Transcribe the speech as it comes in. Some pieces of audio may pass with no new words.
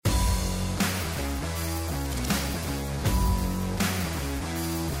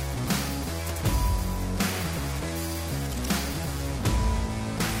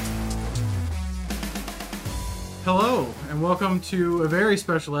Hello, and welcome to a very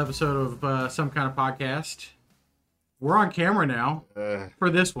special episode of Some Kind of Podcast. We're on camera now for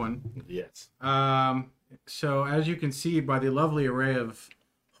this one. Yes. So as you can see by the lovely array of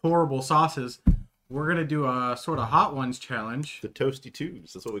horrible sauces, we're going to do a sort of Hot Ones challenge. The Toasty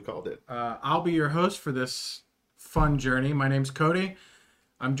Twos, that's what we called it. I'll be your host for this fun journey. My name's Cody.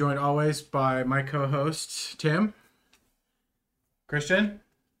 I'm joined always by my co-hosts, Tim, Christian,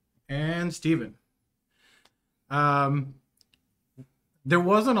 and Steven. There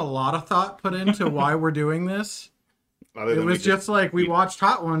wasn't a lot of thought put into why we're doing this. It was just like we watched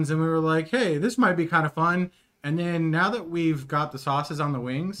Hot Ones and we were like, hey, this might be kind of fun. And then now that we've got the sauces on the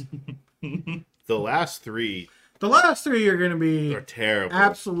wings, the last three are going to be they're terrible.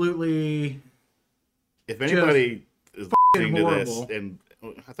 Absolutely. If anybody is listening to this, horrible. and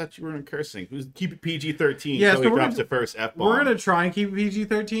I thought you weren't cursing. Keep it PG-13. Yeah, so so he drops the first F-bomb. We're going to try and keep it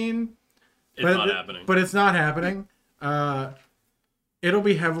PG-13. It's not happening. But it's not happening. It'll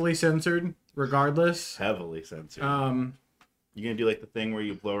be heavily censored regardless. Heavily censored. You gonna do like the thing where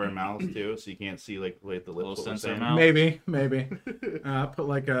you blow our mouths too, so you can't see like the lips? Little what we're censor saying? mouth? Maybe. Put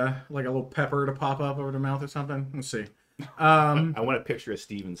like a little pepper to pop up over the mouth or something. We'll see. I want a picture of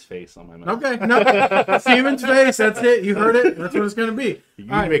Steven's face on my mouth. Okay, no, Steven's face. That's it. You heard it. That's what it's gonna be. You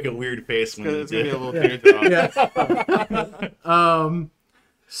can make a weird face when It's going to be a little teardrop. Yeah.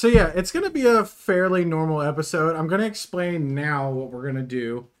 So yeah, it's gonna be a fairly normal episode. I'm gonna explain now what we're gonna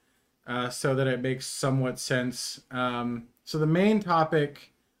do, so that it makes somewhat sense. So the main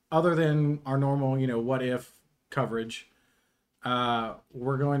topic, other than our normal, what if coverage,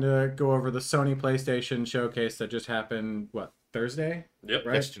 we're going to go over the Sony PlayStation Showcase that just happened. What, Thursday? Yep.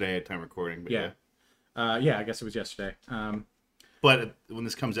 Right? Yesterday at time recording. But Yeah. Yeah, I guess it was yesterday. But when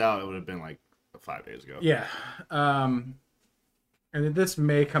this comes out, it would have been like 5 days ago. Yeah. And this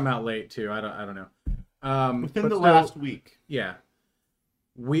may come out late too. I don't know. Within but the still, last week. Yeah.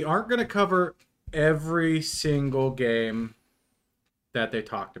 We aren't going to cover every single game that they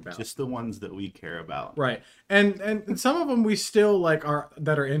talked about. Just the ones that we care about. Right. And some of them we still like are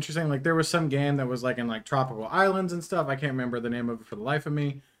interesting. Like there was some game that was like in like tropical islands and stuff. I can't remember the name of it for the life of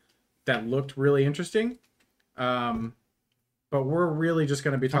me. That looked really interesting. But we're really just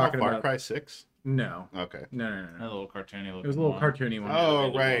going to be talking Far about Cry 6? No. Okay. No. A little cartoony looking. It was a little cartoony one.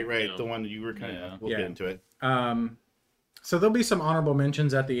 Oh, Yeah, right. The one you were kind of... We'll Yeah. get into it. So there'll be some honorable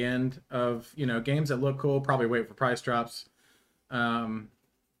mentions at the end of, games that look cool. Probably wait for price drops. But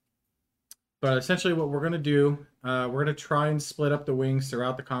essentially what we're going to do, we're going to try and split up the wings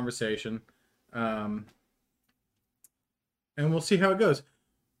throughout the conversation. And we'll see how it goes.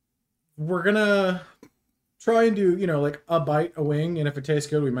 We're going to try and do, like a bite, a wing. And if it tastes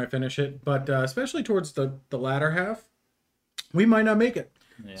good, we might finish it. But especially towards the latter half, we might not make it.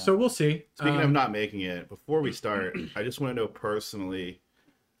 Yeah. So we'll see. Speaking of not making it, before we start, I just want to know personally,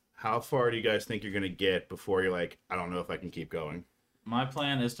 how far do you guys think you're going to get before you're like, I don't know if I can keep going? My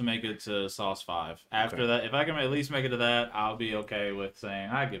plan is to make it to Sauce 5. After that, if I can at least make it to that, I'll be okay with saying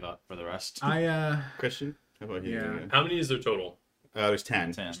I give up for the rest. Christian? How about you? Yeah. How many is there total? There's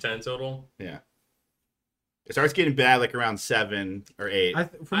 10. 10. There's 10 total? Yeah. It starts getting bad like around 7 or 8.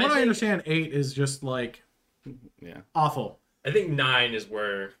 From what I understand, 8 is just like Yeah. awful. I think 9 is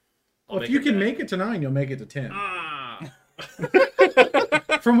where If you can make it to 9, you'll make it to 10. Ah!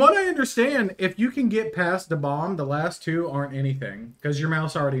 From what I understand, if you can get past the bomb, the last 2 aren't anything because your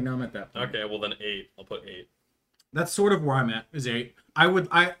mouth's already numb at that point. Okay, well then 8. I'll put 8. That's sort of where I'm at. Is 8. I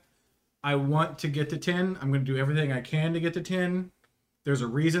want to get to 10. I'm going to do everything I can to get to 10. There's a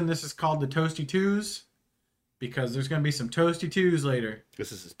reason this is called the Toasty Twos, because there's going to be some Toasty Twos later.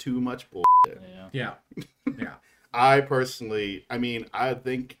 This is too much bullshit. Yeah. Yeah. I personally, I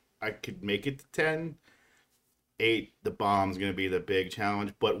think I could make it to 10. 8, the bomb's going to be the big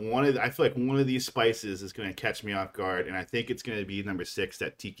challenge. But I feel like one of these spices is going to catch me off guard. And I think it's going to be number 6,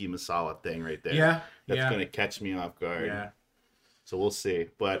 that tiki masala thing right there. Yeah. That's going to catch me off guard. Yeah. So we'll see.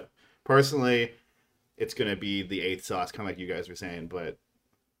 But personally, it's going to be the 8th sauce, kind of like you guys were saying. But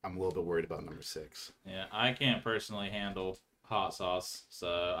I'm a little bit worried about number 6. Yeah, I can't personally handle hot sauce,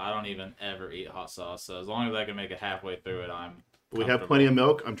 so I don't even ever eat hot sauce. So as long as I can make it halfway through it, I'm We have plenty of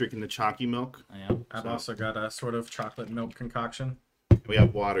milk. I'm drinking the chalky milk. Yeah. I've also got a sort of chocolate milk concoction. We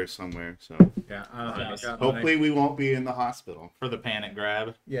have water somewhere, so Yeah. Nice. hopefully we won't be in the hospital. For the panic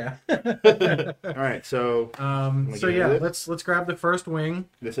grab. Yeah. All right, so So yeah, let's grab the first wing.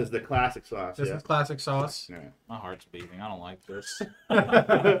 this is the classic sauce. This is classic sauce. All right. My heart's beating. I don't like this. I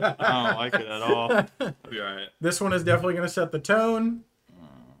don't like it at all. I'll be alright. This one is definitely going to set the tone.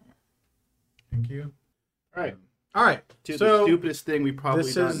 Thank you. All right. All right. To So the stupidest thing we probably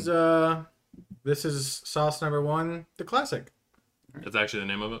this done. is This is sauce number 1, the classic. That's actually the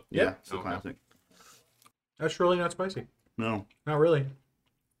name of it. Yeah, it's a Okay. classic. That's really not spicy. No, Not really.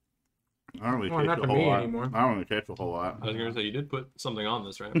 I don't really Well, taste not a to whole me lot. anymore. I don't really taste a whole lot. I was gonna say you did put something on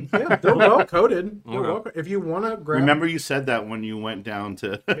this, right? Yeah, they're well coated. They're Okay. well, if you want to grab, Remember you said that when you went down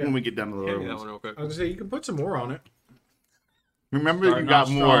to Yeah. when we get down to the Hand other me that ones. one real quick. I was gonna say you can put some more on it. Remember you Starting got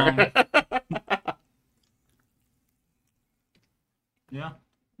off more. strong. Yeah,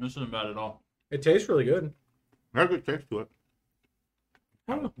 this isn't bad at all. It tastes really good. There's a good taste to it.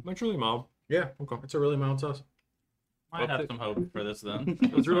 That's really mild. Yeah, it's a really mild sauce. Might Well, have some hope for this then.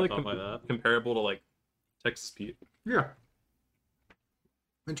 It's really Stuff like that. comparable to like Texas Pete. Yeah.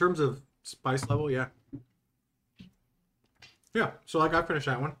 In terms of spice level, yeah. Yeah, so like I finished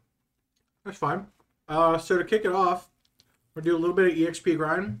that one. That's fine. So to kick it off, we'll do a little bit of EXP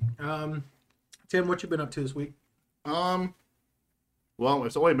grind. Tim, what you been up to this week? Well,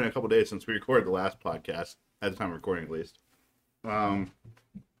 it's only been a couple days since we recorded the last podcast, at the time of recording at least.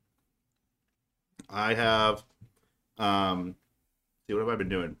 I have, see, what have I been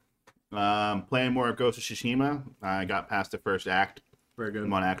doing? Playing more of Ghost of Tsushima. I got past the first act. Very good.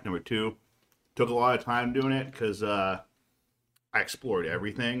 I'm on act number 2. Took a lot of time doing it because I explored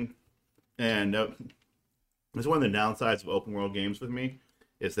everything. And it's one of the downsides of open world games with me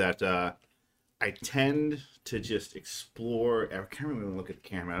is that I tend to just explore. I can't really look at the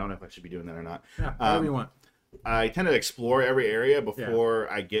camera. I don't know if I should be doing that or not. Yeah, whatever you want. I tend to explore every area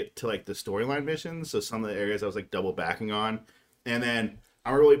before I get to like the storyline missions. So some of the areas I was like double backing on, and then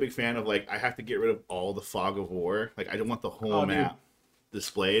I'm a really big fan of like I have to get rid of all the fog of war. Like I don't want the whole dude. map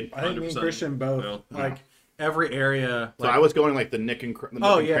displayed. I think me and 100%. Christian both Yeah. like every area. So Like, I was going like the nook and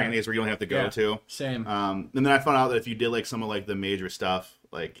yeah. crannies where you don't have to go Yeah. to. Same. And then I found out that if you did like some of like the major stuff,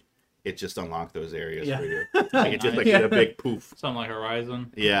 like it just unlocked those areas Yeah. for you. Like, it just like Yeah. did a big poof. Something like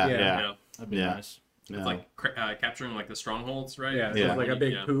Horizon. Yeah, Yeah. yeah, Yeah. That'd be Yeah. nice. It's yeah. like capturing like the strongholds, right? Yeah, so Yeah. it's like a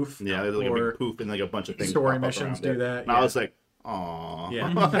big Yeah. poof. Yeah, there's like a or big poof and like a bunch of things. story pop up missions around do it. that. And I was like, "Aw,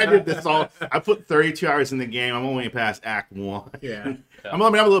 Yeah. I did this all. I put 32 hours in the game. I'm only past Act 1. Yeah. I'm a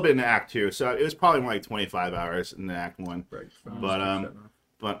little bit into Act 2, so it was probably more like 25 hours in the Act 1.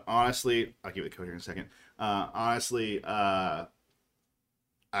 But honestly, I'll give it the code here in a second. Honestly, I've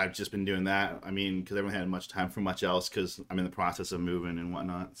just been doing that. I mean, because I haven't had much time for much else because I'm in the process of moving and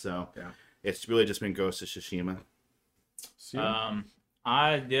whatnot. So Yeah. it's really just been Ghost of Tsushima.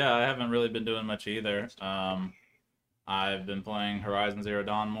 I haven't really been doing much either. I've been playing Horizon Zero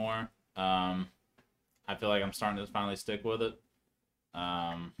Dawn more. I feel like I'm starting to finally stick with it.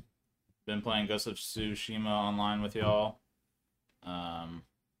 Been playing Ghost of Tsushima online with y'all.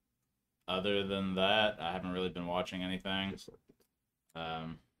 Other than that, I haven't really been watching anything.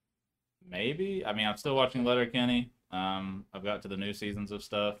 Maybe. I mean, I'm still watching Letterkenny. I've got to the new seasons of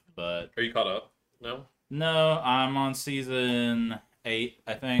stuff, but Are you caught up? No. I'm on season 8,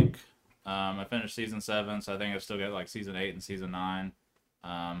 I think. I finished season 7, so I think I've still got like season 8 and season 9.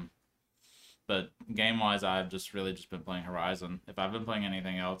 But game-wise, I've just really just been playing Horizon. If I've been playing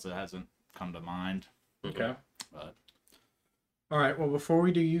anything else, it hasn't come to mind. Okay. But All right. Well, before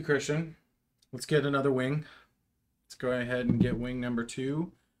we do you, Christian, let's get another wing. Let's go ahead and get wing number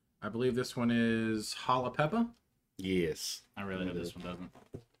 2. I believe this one is jalapeno. Yes. I really hope this one doesn't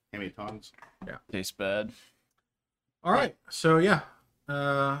How many tongs? taste bad. All right. So yeah,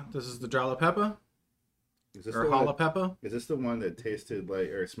 this is the jalapeno Is this, or the one that, jalapeno. is this the one that tasted like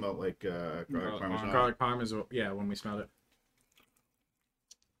or smelled like garlic parmesan? Garlic parm is when we smelled it.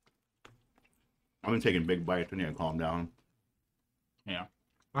 I've been taking big bites. I need to calm down. Yeah.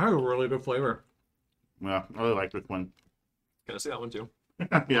 I have a really good flavor. Yeah, I really like this one. Can I see that one too?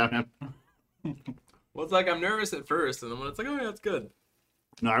 Yeah, man. Well, it's like I'm nervous at first, and then when it's like, oh yeah, it's good.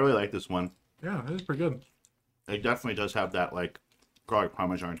 No, I really like this one. Yeah, it is pretty good. It definitely does have that like garlic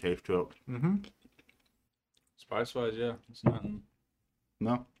parmesan taste to it. Mm-hmm. Spice-wise, yeah. It's nothing.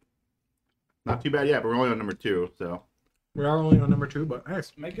 No, not too bad yet. But we're only on number 2, so We are only on number 2, but hey.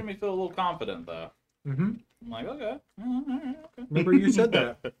 It's making me feel a little confident, though. Mm-hmm. I'm like, okay. All right, okay. Remember you said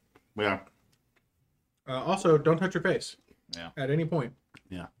that. yeah. Also, don't touch your face. Yeah. At any point.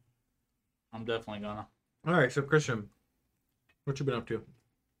 I'm definitely gonna. All right. So Christian, what you been up to?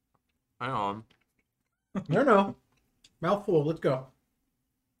 Hang on. No. Mouthful. Let's go.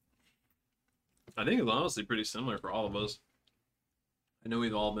 I think it's honestly pretty similar for all of us. I know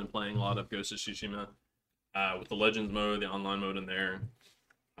we've all been playing a lot of Ghost of Tsushima with the Legends mode, the online mode in there.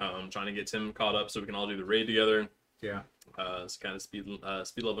 Trying to get Tim caught up so we can all do the raid together. Yeah. It's kind of speed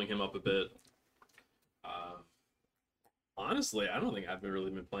leveling him up a bit. Honestly, I don't think I've really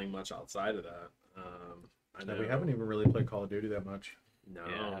been playing much outside of that. I know We haven't even really played Call of Duty that much. No.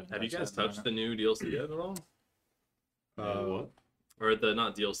 Yeah, I've Have you touched guys that in a touched the new DLC yet at all? What? Or the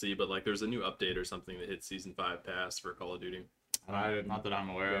not DLC, but like there's a new update or something that hit Season 5 pass for Call of Duty. Not that I'm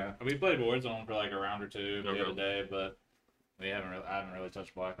aware of. We played Warzone for like a round or two the other day, but I haven't really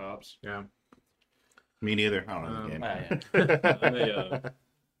touched Black Ops. Yeah. Me neither. I don't know the game. Yeah.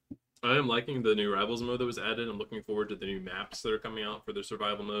 I am liking the new Rivals mode that was added. I'm looking forward to the new maps that are coming out for the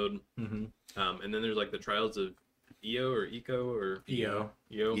survival mode. Mm-hmm. And then there's like the Trials of EO or Eco or EO.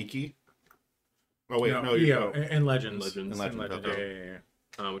 Iki? Oh wait, No, no, EO you and Legends. Legends. And Legends, okay.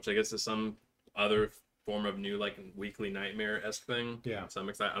 Yeah. which I guess is some other form of new like weekly nightmare-esque thing. Yeah. So I'm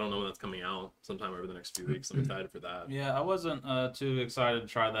excited. I don't know when that's coming out. Sometime over the next few weeks. I'm excited for that. Yeah, I wasn't too excited to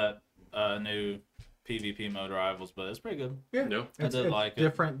try that new PvP mode Rivals, but it's pretty good. Yeah. No. I did like it.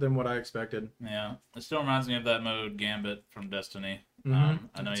 Different than what I expected. Yeah, it still reminds me of that mode Gambit from Destiny. Mhm.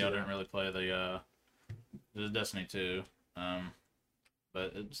 I know y'all didn't really play the Destiny 2,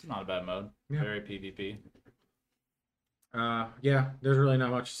 but it's not a bad mode. Yeah. Very PvP. Yeah, there's really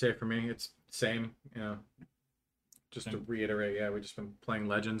not much to say for me. It's same, you know. Just to reiterate, yeah, we've just been playing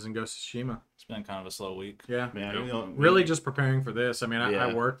Legends and Ghost of Tsushima. It's been kind of a slow week. Yeah. Man, Yep. you know, Really just preparing for this. I mean, I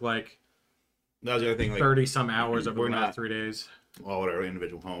Yeah. worked like that was the other thing. Like, 30 some hours over we're the not- last 3 days. all our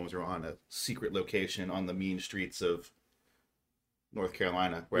individual homes are on a secret location on the mean streets of North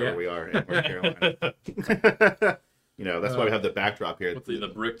Carolina, wherever Yeah. we are in North Carolina. You know, that's why we have the backdrop here. Hopefully the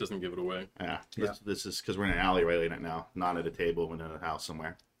brick doesn't give it away. Yeah, this is because we're in an alley right now, not at a table, we're in a house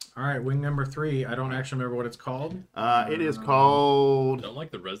somewhere. All right, wing number 3. I don't actually remember what it's called. It is I called don't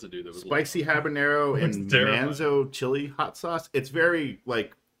like the residue that was spicy habanero Looks and terrifying. manzo chili hot sauce. It's very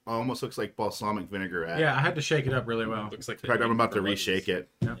like almost looks like balsamic vinaigrette. Yeah, I had to shake it up really well. Looks like In fact, I'm about to reshake it.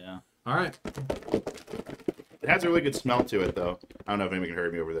 Yeah. All right. It has a really good smell to it, though. I don't know if anybody can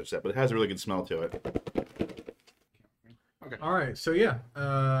hear me over there, but it has a really good smell to it. All right. So yeah,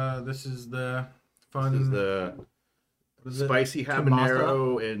 this is the fun. This is the what is it? spicy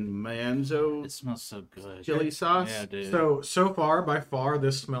habanero and manzo It smells so good. chili sauce. Yeah, dude. So far, by far,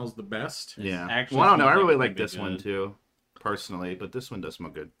 this smells the best. Yeah. actually Well, I don't know. I smells really like like it's this gonna be one good. too, personally, but this one does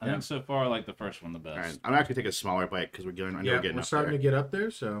smell good. I think so far I like the first one the All best. right, I'm actually taking a smaller bite because we're getting. I know Yeah, we're getting we're up starting there. to get up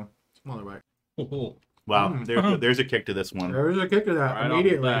there. So smaller bite. Oh, Wow, there's a kick to this one. There's a kick to that Right off the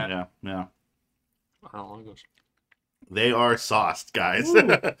immediately. bat. Yeah, yeah. I don't want to go. They are sauced, guys.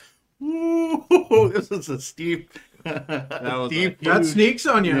 Ooh, this is a steep. That was steep. That sneaks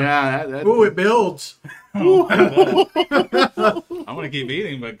on you. Yeah, that, Ooh, it builds. I want to keep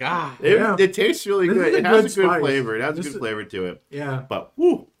eating, but God. Yeah. It tastes really This good. is a It has good a good spice. flavor. It has a This good is- flavor to it. Yeah. But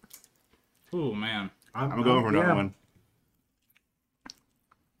whoo, Ooh, man. I'm going for another yeah. one.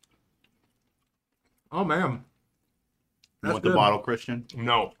 Oh man. You That's want the good. bottle, Christian?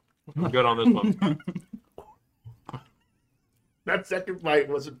 No, I'm good on this one. That second bite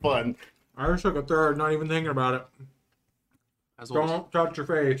wasn't fun. I just took a third, not even thinking about it. As always. Don't touch your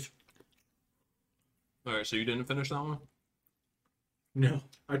face. All right, so you didn't finish that one? No.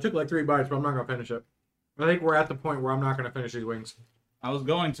 I took like 3 bites, but I'm not gonna finish it. I think we're at the point where I'm not gonna finish these wings. I was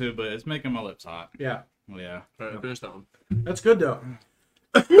going to, but it's making my lips hot. Yeah. Well, yeah. All right, finish that one. That's good though.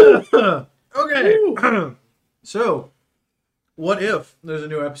 Okay. So, what if there's a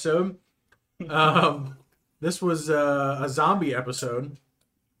new episode? This was a zombie episode.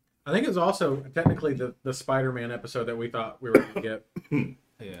 I think it's also technically the Spider-Man episode that we thought we were going to get.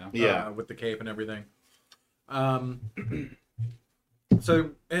 Yeah. Yeah. With the cape and everything.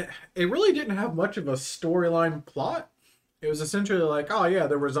 So it really didn't have much of a storyline plot. It was essentially like, oh yeah,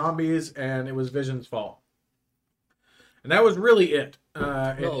 there were zombies and it was Vision's fault. And that was really it.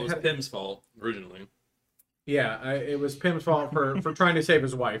 Well, it was Pim's fault originally. Yeah, it was Pim's fault for trying to save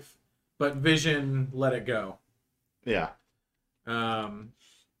his wife, but Vision let it go. Yeah.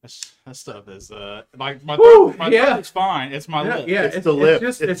 That stuff is like my Woo, my yeah. throat is fine. It's my lip. Yeah, It's the lip.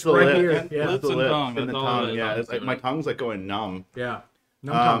 Just, It's it's the right lip. here. And Yeah, lips the and lip tongue, and the that's all it tongue. is. Yeah, it's like my tongue's like going numb. yeah.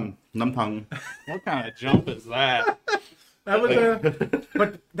 No Numb tongue. What kind of jump is that? that was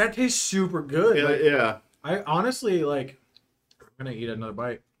but that tastes super good. Yeah, Like, yeah. I honestly like. I'm gonna eat another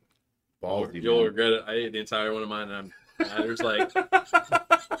bite. Balls, You'll regret it. I ate the entire one of mine, and there's like,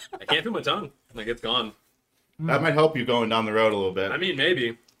 I can't feel my tongue. Like it's gone. That might help you going down the road a little bit. I mean,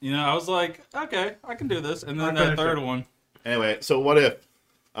 maybe. You know, I was like, okay, I can do this, and then I'll that finish third it. one. Anyway, so what if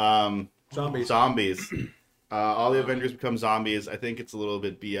Zombies. zombies. All the Avengers become zombies. I think it's a little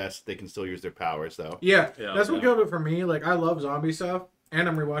bit BS. They can still use their powers though. Yeah, Yeah, that's what yeah. killed it for me. Like I love zombie stuff, and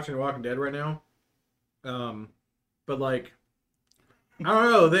I'm rewatching Walking Dead right now. But like, I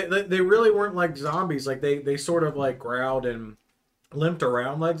don't know. They really weren't like zombies. Like they sort of like growled and limped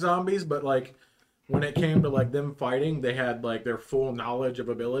around like zombies. But like when it came to like them fighting, they had like their full knowledge of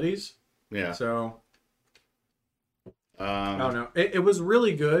abilities. Yeah. So I don't know. It was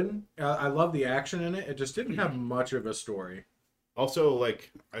really good. I love the action in it. It just didn't have much of a story. Also,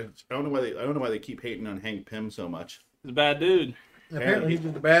 like I don't know why they keep hating on Hank Pym so much. He's a bad dude. Apparently, he's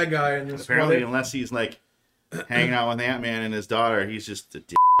the bad guy in this. Apparently, unless he's like hanging out with Ant-Man and his daughter, he's just a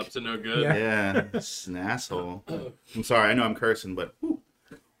dick. Up to no good. Yeah. Yeah, just an asshole. I'm sorry, I know I'm cursing, but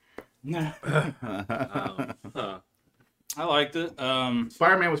Huh. I liked it.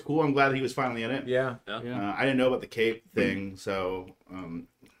 Spider-Man was cool. I'm glad he was finally in it. Yeah. Yeah. I didn't know about the cape thing, so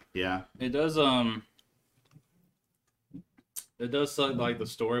yeah. It does suck like the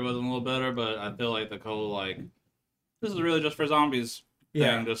story wasn't a little better, but I feel like the whole like this is really just for zombies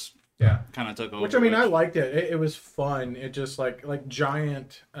thing just kind of took over. Which I mean, I liked it. It was fun. It just like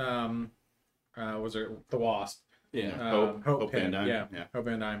giant. Was it the Wasp? Yeah. Hope Pym. Van Dyne. Yeah. Hope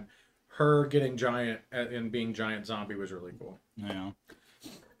Van Dyne. Her getting giant and being giant zombie was really cool. Yeah.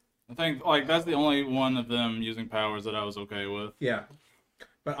 I think like that's the only one of them using powers that I was okay with. Yeah.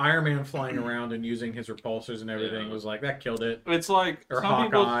 But Iron Man flying around and using his repulsors and everything was like that killed it. It's like Or some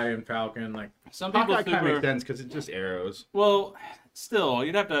people, Hawkeye and Falcon, like some people Hawkeye kind of super. makes sense because it's just arrows. Well, still,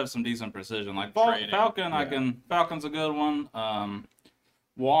 you'd have to have some decent precision. Like Training. Falcon, Falcon's a good one.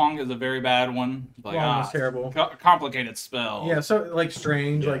 Wong is a very bad one. Like, Wong was terrible. Complicated spell. Yeah, so like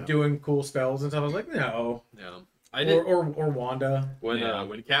Strange, Yeah. like doing cool spells and stuff. I was like, no. Yeah. I did Or Wanda.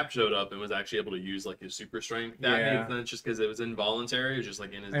 when Cap showed up and was actually able to use like his super strength. That Yeah. made sense just because it was involuntary. It was just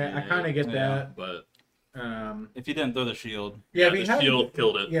like in his I DNA. kind of get Yeah. that. But If you didn't throw the shield, Yeah, if the he had, shield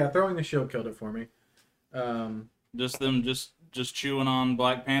killed it. yeah, throwing the shield killed it for me. just them just chewing on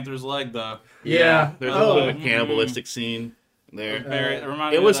Black Panther's leg though. Yeah. There's Oh. a little bit of a cannibalistic scene there. It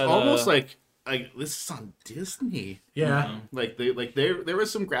reminded It me was of that, almost like this is on Disney. Yeah. Like there was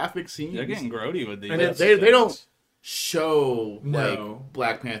some graphic scenes. they're getting grody with these. And it's- they don't show No. like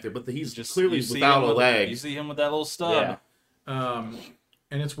Black Panther, but he's Just clearly you see without him a with- leg. You see him with that little stub. Yeah.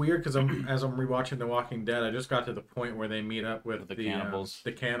 And it's weird because as I'm rewatching The Walking Dead, I just got to the point where they meet up with The cannibals.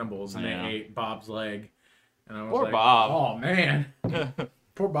 The cannibals, and Yeah. they ate Bob's leg. And I was Poor like, Bob. oh man,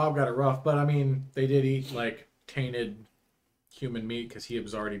 poor Bob got it rough. But I mean, they did eat like tainted human meat because he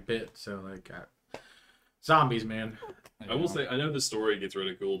was already bit. So like, zombies, man. I will say I know the story gets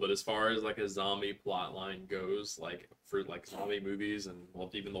really cool, but as far as like a zombie plot line goes, like for like zombie movies and well,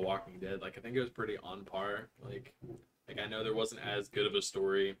 even The Walking Dead, like I think it was pretty on par. Like I know there wasn't as good of a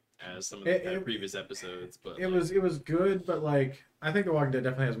story as some of the previous episodes, but It was good, but like I think The Walking Dead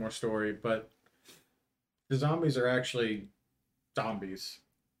definitely has more story. But the zombies are actually zombies,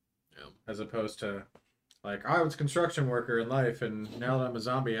 as opposed to like I was a construction worker in life, and now that I'm a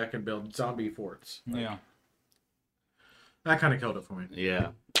zombie, I can build zombie forts. Like, Yeah. that kind of killed it for me. Yeah.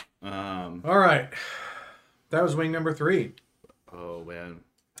 All right, that was wing number 3. Oh man.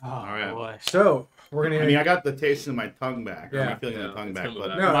 Oh, right. boy. So we're gonna. I mean, I got the taste in my tongue back. Yeah. I'm feeling the Yeah, tongue it's back, coming but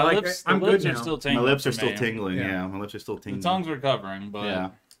back. no, My like, lips, I'm the good lips now. are still my tingling. lips are for still me. tingling. Yeah. Yeah, my lips are still The tingling. tongue's recovering, but Yeah.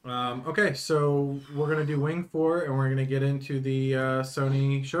 Okay, so we're gonna do wing 4, and we're gonna get into the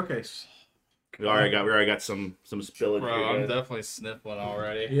Sony showcase. We already got some spillage. bro, here, I'm guys. definitely sniffling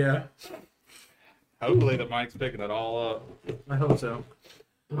already. Yeah, Hopefully the mic's picking it all up. I hope so.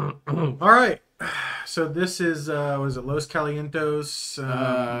 All right, so this is was it Los Calientos?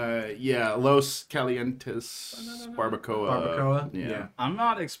 Yeah, Los Calientes Barbacoa. Barbacoa? Yeah. Yeah. I'm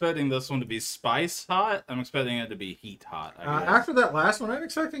not expecting this one to be spice hot. I'm expecting it to be heat hot. I guess. After that last one, I'm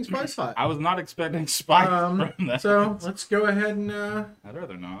expecting spice hot. I was not expecting spice from that. So let's go ahead and I'd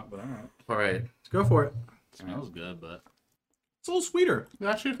rather not, but all right. All right. let's go for it. Smells good, but It's a little sweeter.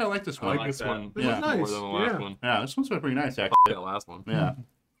 Actually, I like this I one. like this that one. This Yeah. is nice. more than the last Yeah. one. Yeah, this one's pretty nice actually. Yeah, the last one. Yeah.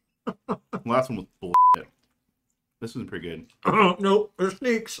 Last one was bullshit. This one's pretty good. Nope, it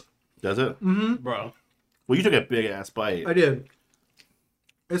sneaks. Does it? Mm-hmm. bro, Well, you took a big ass bite. I did.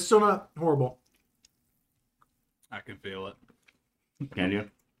 It's still not horrible. I can feel it. Can you?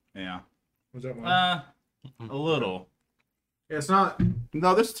 Yeah. Was that one? A little. It's not.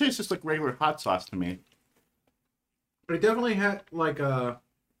 No, this tastes just like regular hot sauce to me. It definitely had like a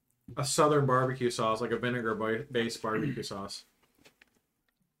southern barbecue sauce, like a vinegar-based barbecue sauce.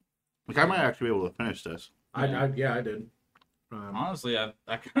 Like I might actually be able to finish this. I did. Honestly, I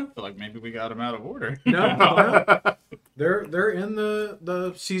kind of feel like maybe we got them out of order. No, they're in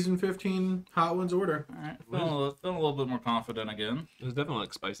the season 15 Hot Ones order. All right, feeling a little bit more confident again. It was definitely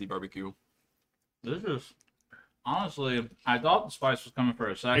like spicy barbecue. This is honestly, I thought the spice was coming for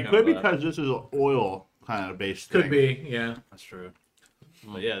a second. It could be but- because this is an oil kind of based thing. Could be, yeah. That's true.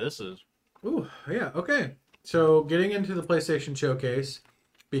 But yeah, this is Ooh, yeah. Okay. So getting into the PlayStation Showcase,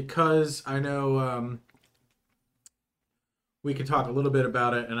 because I know we could talk a little bit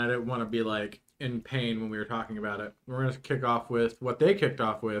about it, and I didn't want to be like in pain when we were talking about it. We're going to kick off with what they kicked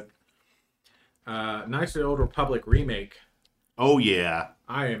off with. Knights of the Old Republic remake. Oh yeah.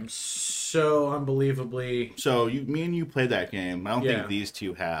 I am so unbelievably. So me and you played that game. I don't Yeah. think these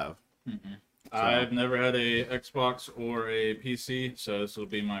two have. Mm-hmm. I've never had a Xbox or a PC, so this will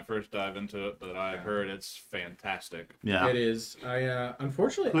be my first dive into it. But I've heard it's fantastic. Yeah. It is.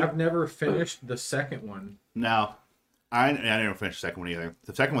 Unfortunately, I've never finished the second one. No, I never finished the second one either.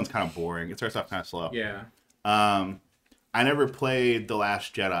 The second one's kind of boring. It starts off kind of slow. Yeah. I never played The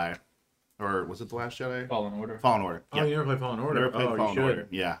Last Jedi, or was it The Last Jedi? Fallen Order. Fallen Order. Oh, you never played Fallen Order? Never played Oh, Fallen you should. Order.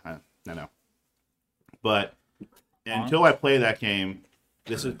 Yeah, I know. But until I play that game,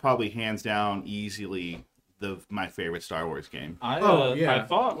 this is probably hands down easily my favorite Star Wars game. I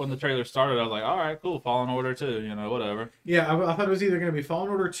thought when the trailer started, I was like, all right, cool, Fallen Order 2, whatever. Yeah, I thought it was either going to be Fallen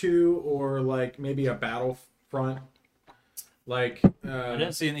Order 2 or like maybe a Battlefront. Like I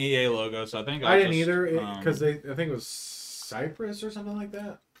didn't see an EA logo, so I think I didn't either because I think it was Cypress or something like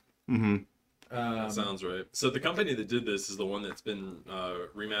that. Mm-hmm. That sounds right. So the company that did this is the one that's been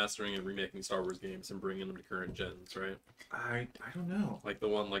remastering and remaking Star Wars games and bringing them to current gens, right? I don't know. Like the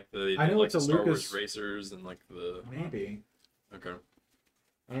one like the I know like it's the a Star Lucas... Wars Racers and like the maybe. Okay.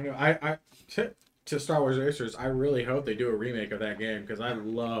 I don't know. To Star Wars Racers, I really hope they do a remake of that game because I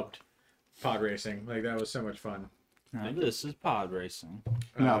loved pod racing. Like that was so much fun. Now this is pod racing.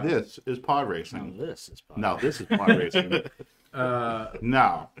 Now this is pod Now racing. this is pod No, this is pod racing.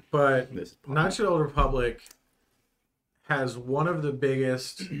 No. But This is pod Knights of the Old Republic has one of the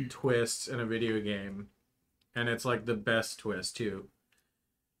biggest twists in a video game, and it's like the best twist too.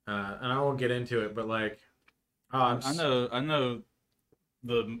 And I won't get into it, but like, I know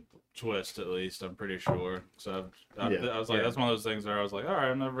the twist at least. I'm pretty sure. So I was like, that's one of those things where I was like, all right,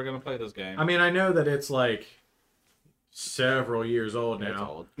 I'm never gonna play this game. I mean, I know that it's like several years old It's now.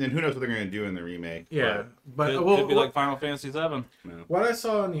 old. And who knows what they're going to do in the remake. Yeah, but Could be like Final Fantasy VII. what I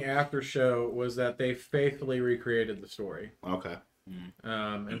saw in the after show was that they faithfully recreated the story, Okay.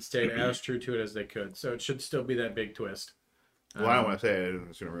 and stayed as true to it as they could. So it should still be that big twist. Well, I don't want to say it.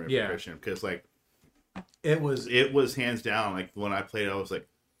 It's going to ruin it Yeah. for Christian because like It was, it was hands down. Like when I played it, I was like,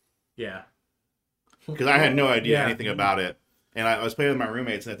 yeah, because I had no idea Yeah. anything about it, and I was playing with my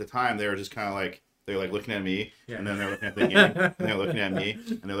roommates, and at the time they were just kind of like they're like looking at me, Yeah. and then they're looking at the game, and they're looking at me,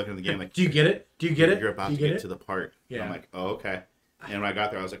 and they're looking at the game like, Do you get it? Do you get it? You're about Do to you get it? to the part. Yeah. And I'm like, oh okay. And when I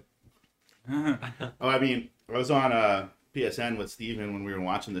got there, I was like, oh, I mean, I was on PSN with Steven when we were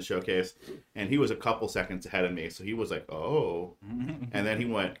watching the showcase, and he was a couple seconds ahead of me, so he was like, oh, and then he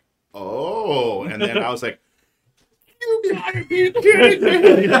went, oh, and then I was like, you gotta be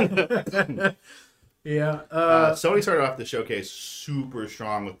kidding me. Yeah. Sony started off the showcase super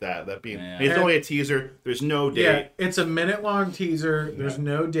strong with that. That being, Yeah. it's only a teaser. There's no date. Yeah, it's a minute-long teaser. There's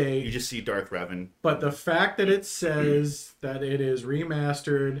no date. You just see Darth Revan. But the fact that it says that it is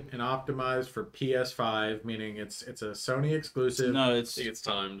remastered and optimized for PS5, meaning it's a Sony exclusive. No, I think it's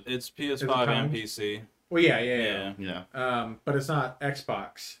timed. it's Is it PS5 and timed? PC. Well, yeah. Yeah. But it's not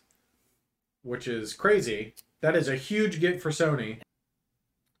Xbox, which is crazy. That is a huge get for Sony.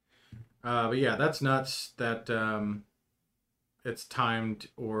 But yeah, that's nuts that it's timed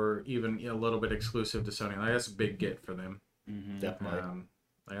or even a little bit exclusive to Sony. Like, that's a big get for them. Definitely.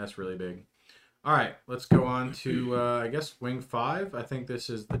 Like, that's really big. All right, let's go on to I guess Wing 5. I think this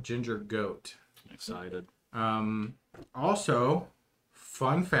is the Ginger Goat. Excited. Also,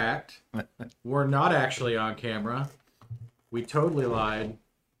 fun fact, we're not actually on camera. We totally lied.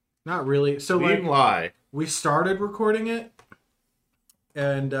 Not really. So We like didn't lie. we started recording it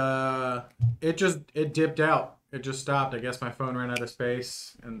and it dipped out. It just stopped. I guess my phone ran out of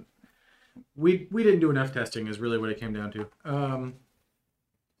space and we didn't do enough testing is really what it came down to.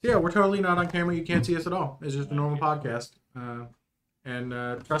 Yeah, we're totally not on camera. You can't see us at all. It's just a normal podcast.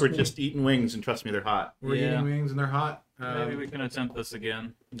 Trust We're me, just eating wings, and trust me, they're hot. we're Yeah. eating wings and they're hot. Maybe we can attempt this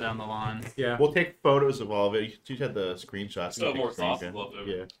again down the line. Yeah. We'll take photos of all of it. You just had the screenshots. Still have more Screen sauce share. left over.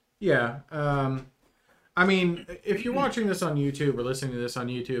 Yeah. Yeah. I mean, if you're watching this on YouTube or listening to this on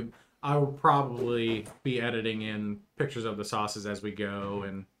YouTube, I will probably be editing in pictures of the sauces as we go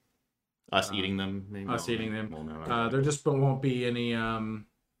and Us eating them. Maybe. us eating them. Well, no, There just won't be any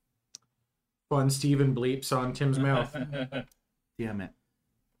fun Steven bleeps on Tim's mouth. Damn it.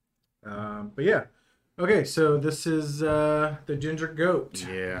 But yeah. Okay, so this is the Ginger Goat.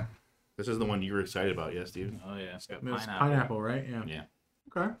 Yeah. This is the one you were excited about, yes, dude? Oh yeah, it's got It's pineapple. pineapple, right? Yeah. Yeah.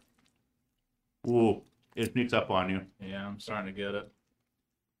 Okay. Ooh. It sneaks up on you. Yeah, I'm starting to get it.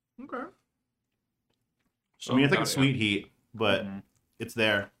 Okay. I mean, it's like a sweet heat, but Mhm. It's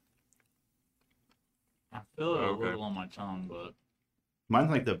there. I feel it a Okay. little on my tongue, but Mine's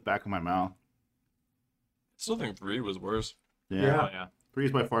like the back of my mouth. I still think 3 was worse. Yeah. oh yeah,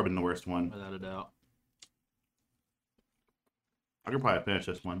 3's by far been the worst one. without a doubt. I could probably finish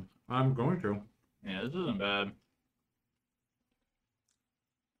this one. I'm going to. Yeah, this isn't bad.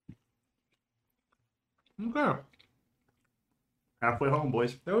 Okay. Halfway home,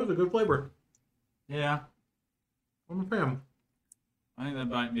 boys. That was a good flavor. Yeah, I'm a fan. I think that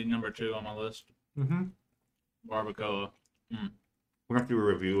might be number 2 on my list. Mm-hmm. Barbacoa. We're gonna have to do a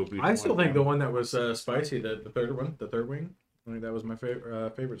review of each I still one. think the one that was spicy, the third one, the third wing, I think that was my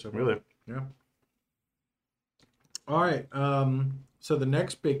favorite so far. Really? Yeah. All right. So the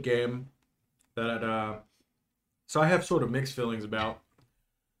next big game that so I have sort of mixed feelings about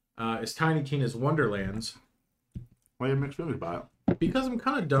is Tiny Tina's Wonderlands, Why do you have mixed feelings about because I'm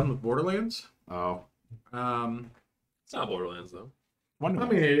kind of done with Borderlands. it? Oh, It's not Borderlands though. I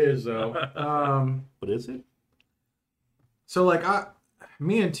mean it is though. What is it? So like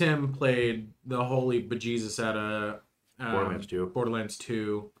me and Tim played the holy bejesus out of Borderlands 2. Borderlands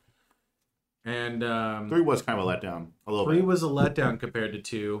 2. And 3 was kind of a letdown. A little 3 bit. was a letdown compared to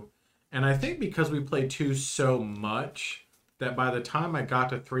 2. And I think because we played 2 so much that by the time I got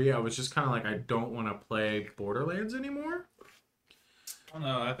to 3, I was just kind of like, I don't want to play Borderlands anymore. I don't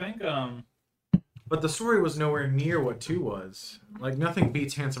know. I think But the story was nowhere near what 2 was. Like, nothing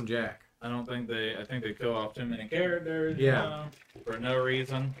beats Handsome Jack. I think they kill off too many characters. Yeah. For no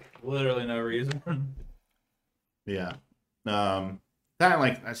reason. Literally no reason. Yeah. That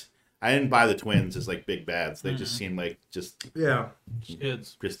like I didn't buy the twins as like big bads. They just seemed like just Yeah.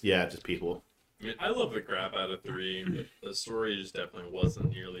 Kids. just people. I mean, I love the crap out of 3, but the story just definitely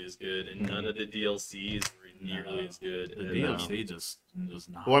wasn't nearly as good, and none of the DLCs were nearly as good. The And, DLC just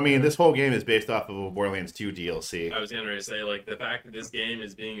not. Well, I mean, this whole game is based off of a Borderlands 2 DLC. I was gonna say, like, the fact that this game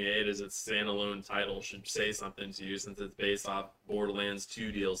is being made as its standalone title should say something to you, since it's based off Borderlands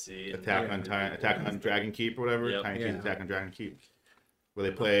 2 DLC. And Attack on Dragon Keep or whatever. Yep. Tiny Tina's Yeah. Attack on Dragon Keep. Where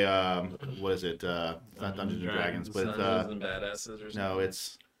they play what is it? Not Dungeons and Dragons, but Dungeons and Badasses or something. no,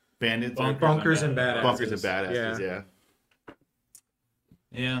 it's Bandits. Bunkers and Badasses. Bunkers and Badasses. Yeah.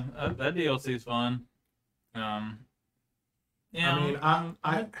 Yeah, that DLC is fun. Yeah, I mean, I'm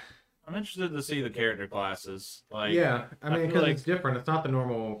interested to see the character classes. Like, yeah. I mean, feel because like- it's different. It's not the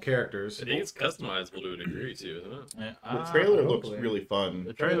normal characters. I think it's customizable to a degree too, isn't it? yeah, The trailer looks hopefully. really fun.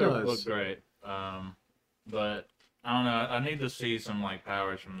 The trailer does. looked great. But I don't know. I need to see some like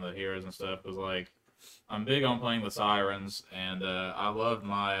powers from the heroes and stuff because like I'm big on playing the sirens and I loved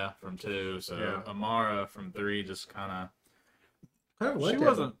Maya from 2. So Yeah. Amara from 3 just kind Kind of of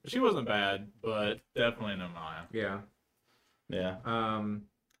letdown. she wasn't bad, but definitely no Maya. Yeah. Yeah.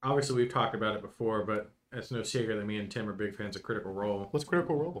 Obviously, we've talked about it before, but it's no secret that me and Tim are big fans of Critical Role What's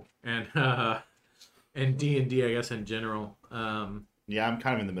Critical Role? and D&D, I guess, in general. Yeah, I'm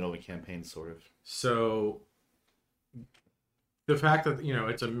kind of in the middle of a campaign, sort of. So the fact that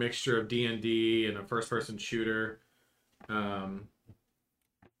it's a mixture of D&D and a first-person shooter,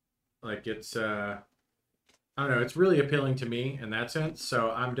 like it's I don't know, it's really appealing to me in that sense.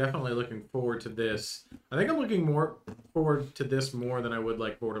 So I'm definitely looking forward to this. I think I'm looking more forward to this more than I would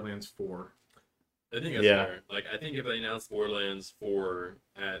like Borderlands 4. I think that's Yeah. fair. Like, I think if they announced Borderlands 4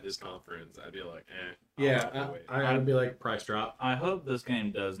 at this conference, I'd be like, I'd be like price drop. I hope this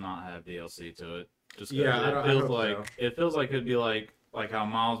game does not have DLC to it. Just 'cause Yeah, I it feels hope like so. it feels like it'd be like how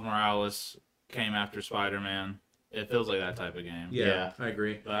Miles Morales came after Spider-Man. It feels like that type of game. Yeah, I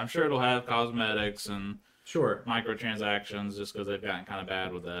agree. But I'm sure it'll have cosmetics and Sure. microtransactions just because they've gotten kind of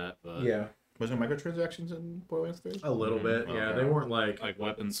bad with that. But Yeah, Was there microtransactions in Borderlands 3? a little bit. Yeah, Okay. they weren't like like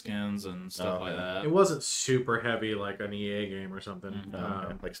weapon skins and stuff Oh, like okay. that. it wasn't super heavy like an EA game or something.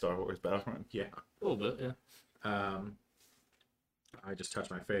 Mhm. Like Star Wars Battlefront. Yeah. A little bit, yeah. I just touched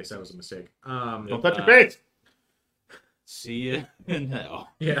my face. That was a mistake. Don't touch your face! See you in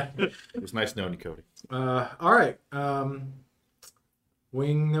hell. Yeah. It was nice knowing you, Cody. All right.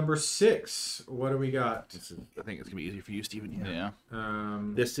 Wing number 6. What do we got? I think it's going to be easier for you, Steven. Yeah.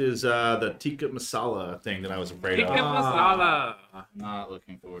 This is the tikka masala thing that I was afraid Tikka of. masala. Not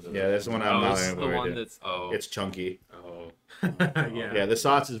looking forward to that. Yeah, this one I'm Oh, not this is looking the forward one to. that's It's chunky. Yeah. Yeah, the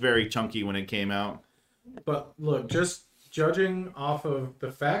sauce is very chunky when it came out. But look, just judging off of the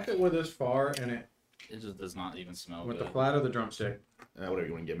fact that we're this far and it It just does not even smell with good. the flat of the drumstick. Whatever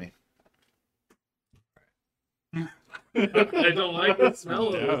you want to give me. I don't like the smell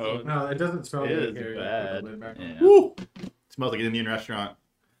of No. this one. No, it doesn't smell It good. is Here, bad. put the lid back on. Yeah. Woo! It smells like an Indian restaurant.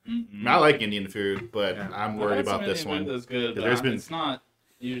 Mm-mm. I like Indian food, but Yeah. I'm I've worried had some about this Indian food one. that's good, but There's been- it's not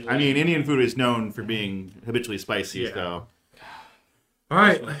usually. I mean, Indian food is known for being habitually spicy, Yeah. so All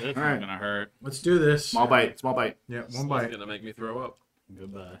right, It's All right. not gonna hurt. let's do this. Small bite. Small bite. Yeah, This one is bite. gonna make me throw up.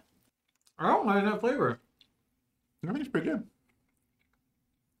 Goodbye. I don't mind that flavor. I think it's pretty good.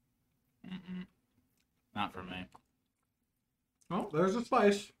 Mm-mm. Not for me. Oh, there's a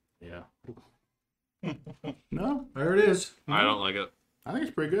spice. Yeah. No, There it is. I don't like it. I think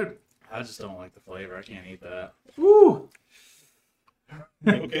it's pretty good. I just don't like the flavor. I can't eat that. Woo!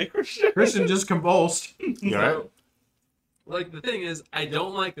 Okay, Christian. Christian just convulsed. You all right? Like, the thing is, I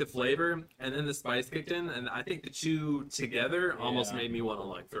don't like the flavor, and then the spice kicked in, and I think the two together almost Yeah. made me want to,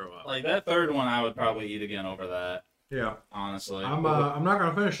 like, throw up. Like that third one, I would probably eat again over that. Yeah, Honestly. I'm not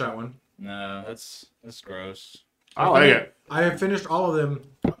gonna finish that one. No, that's gross. I like it. I have finished all of them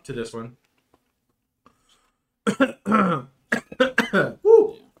up to this one.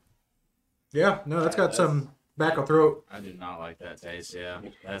 Woo! Yeah, no, that's got some back of throat. I do not like that taste. Yeah,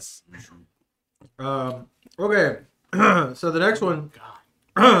 that's. Okay, so the next one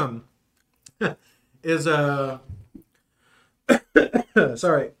is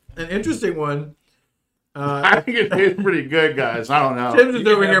sorry, an interesting one. I think it tastes pretty good, guys. I don't know. Tim's just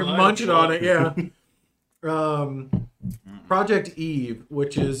You over can here have mine munching if you on it. Yeah. Project Eve,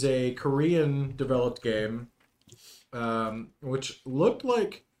 which is a Korean developed game, which looked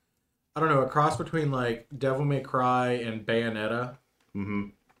like, I don't know, a cross between like Devil May Cry and Bayonetta. Mm-hmm.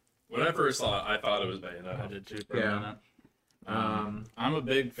 When I first saw it, I thought it was I Bayonetta. did too for Yeah. a minute. I'm a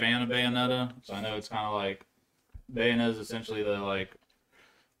big fan of Bayonetta, so I know it's kind of like Bayonetta is essentially the like,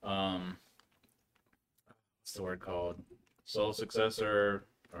 what's the word called? Sole successor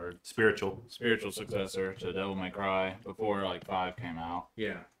or Spiritual. spiritual successor to Devil May Cry before like 5 came out.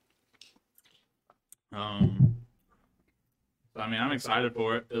 Yeah. I mean, I'm excited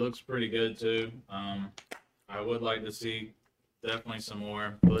for it. It looks pretty good too. I would like to see definitely some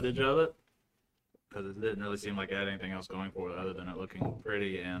more footage of it because it didn't really seem like it had anything else going for it other than it looking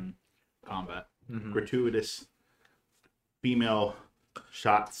pretty and combat. Mhm. Gratuitous female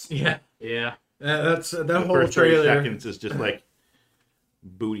shots. Yeah. Yeah, That's that The whole first 30 trailer. seconds is just like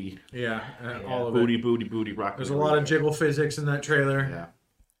booty. Yeah, Yeah. all of Booty, it. booty, booty, rock. There's a lot of jiggle physics in that trailer. Yeah.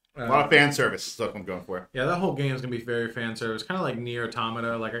 Uh, A lot of fan service is what I'm going for. Yeah, that whole game is gonna be very fan service, kind of like Nier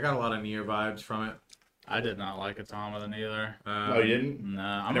Automata. Like I got a lot of Nier vibes from it. I did not like Automata either. Oh, you didn't? No,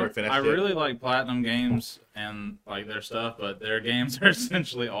 I never finished I it. really like Platinum Games and like their stuff, but their games are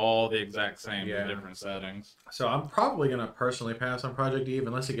essentially all the exact same Yeah. in different settings. So I'm probably gonna personally pass on Project Eve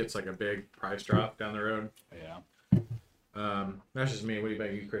unless it gets like a big price drop down the road. Yeah. That's just me. What do you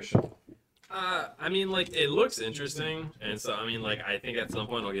think, you Christian? I mean, like, it looks interesting, and so, I mean, like, I think at some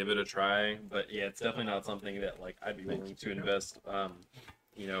point I'll give it a try, but yeah, it's definitely not something that, like, I'd be willing to invest,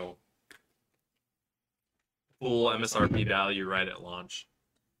 you know, full MSRP value right at launch.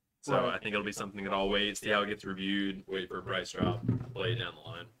 So Right. I think it'll be something that I'll wait, see how it gets reviewed, wait for a price drop, play it down the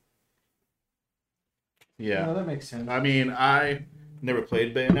line. Yeah. that makes sense. I mean, I never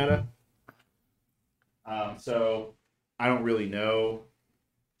played Bayonetta. So I don't really know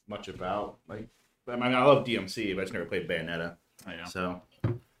much about, like, I mean, I love DMC, but I just never played Bayonetta. Yeah. So,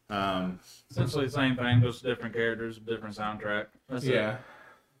 Essentially the same thing, just different characters, different soundtrack. That's it. Yeah.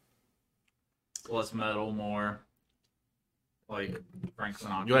 Less metal, more like Frank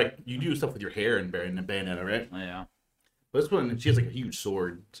Sinatra. you do stuff with your hair in Bayonetta, right? Yeah. But this one, she has like a huge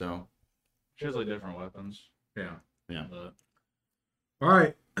sword, so. She has like different weapons. Yeah. Yeah. But All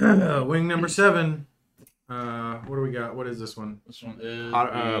right. Wing number 7. What do we got? What is this one? this one is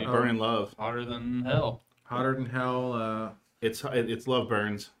Hot, Burning Love. hotter than hell. Hotter than hell. It's Love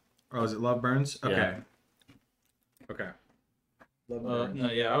Burns. Oh, is it Love Burns? Okay. Yeah. Okay. Love Burns.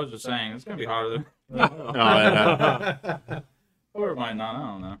 No, yeah, I was just saying it's gonna be hotter than. Oh, yeah. Or it might not. I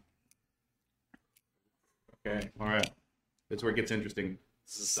don't know. Okay. All right. That's where it gets interesting.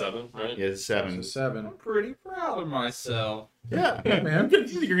 This is 7, right? Yeah, it's 7. So 7. I'm pretty proud of myself. Yeah, man. You're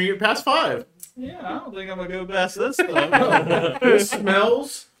gonna get past 5. Yeah, I don't think I'm gonna go past this stuff. This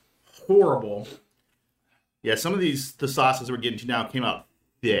smells horrible. Yeah, some of the sauces we're getting to now came out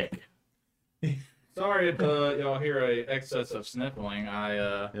thick. Sorry if y'all hear a excess of sniffling. I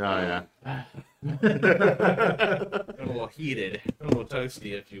Yeah. got a little heated, a little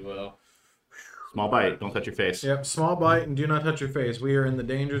toasty, if you will. Small bite. Don't touch your face. Yep. Small bite and do not touch your face. We are in the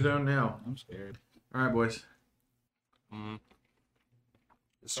danger zone now. I'm scared. All right, boys. It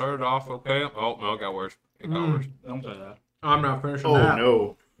started off okay. Oh, no, it got worse. It got Mm. worse. Don't say that. I'm not finishing Oh that.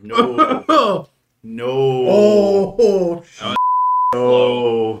 no. No. Oh. No. Oh.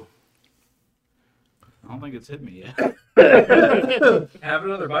 No. I don't think it's hit me yet. Have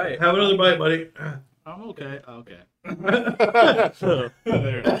another bite. Have another bite, buddy. I'm okay. Okay.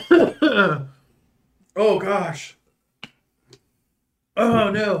 Oh gosh.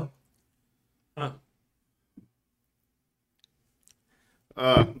 Oh no.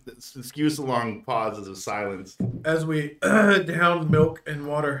 Excuse the long pauses of silence. As we down milk and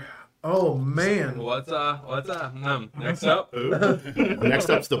water. Oh man. What's next up? Next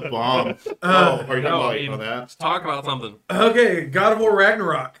up's the bomb. Are you talking about that? Let's talk about something. Okay, God of War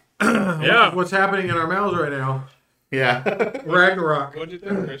Ragnarok. Yeah. What's happening in our mouths right now? Yeah. Ragnarok. What'd you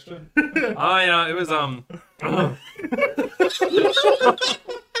think, Christian? Yeah, it was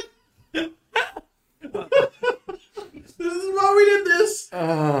This is why we did this.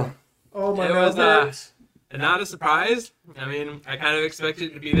 Oh my It God. was not a surprise. I mean, I kind of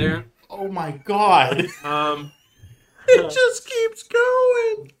expected it to be there. Oh my god. It just keeps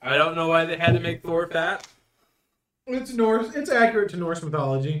going. I don't know why they had to make Thor fat. It's Norse. It's accurate to Norse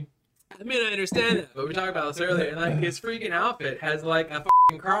mythology. I mean, I understand that, but we talked about this earlier, and like his freaking outfit has like a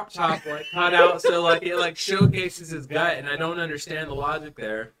fucking crop top like cut out, so like it like showcases his gut, and I don't understand the logic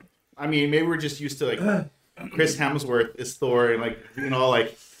there. I mean, maybe we're just used to like Chris Hemsworth is Thor and like being all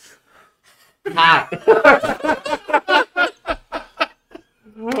like hot.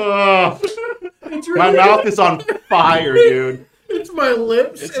 My mouth is on fire, dude. It's my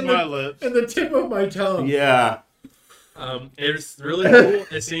lips. It's and my the, lips. and the tip of my tongue. Yeah. It's really cool.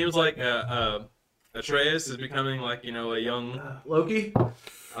 It seems like Atreus is becoming like a young. Loki?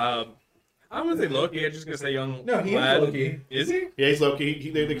 I wouldn't say Loki. I'm just gonna say young. No, he lad. is Loki. Is he? Yeah, he's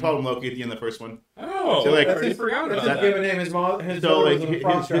Loki. They called him Loki at the end of the first one. Oh, So, like, I forgot That's about his that. given name. His mother So like was a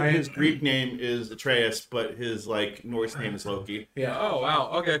frost giant. his Greek name is Atreus, but his like Norse name is Loki. Yeah. Oh wow.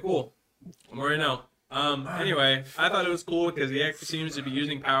 Okay, cool. I'm already know. Anyway, I thought it was cool because he actually seems to be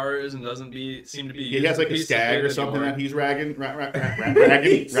using powers and doesn't seem to be. He has like a piece of stag shit or something anymore. that he's ragging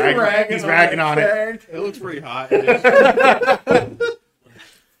He's ragging on it. stag. It looks pretty hot.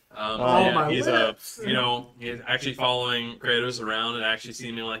 my He's lips. he's actually following Kratos around and actually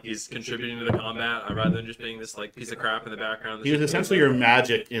seeming like he's contributing to the combat rather than just being this like piece of crap in the background. He was essentially your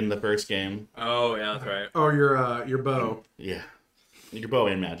magic in the first game. Oh yeah, that's right. Oh, your bow. Yeah. Your bow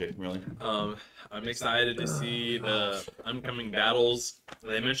and magic, really. I'm excited to see the upcoming battles.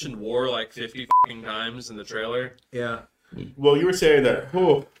 They mentioned war like 50 fucking times in the trailer. Yeah. Well, you were saying that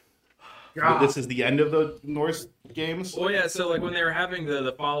God. this is the end of the Norse games. Well, yeah. So like when they were having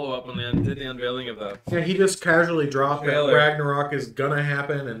the follow up when they did the unveiling of the Yeah, he just casually dropped that Trailer. Ragnarok is gonna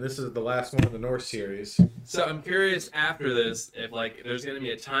happen, and this is the last one in the Norse series. So I'm curious after this if like there's gonna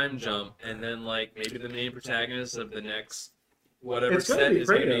be a time jump and then like maybe the main protagonist of the next whatever It's gonna set be is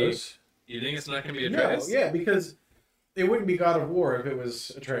gonna be. Kratos. You think it's not gonna be No, Atreus? yeah, because it wouldn't be God of War if it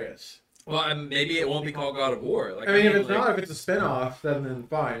was Atreus. Well, maybe it won't be called God of War. Like I mean, if it's not, if it's a spinoff, then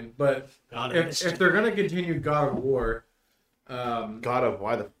fine. But God if they're gonna continue God of War, God of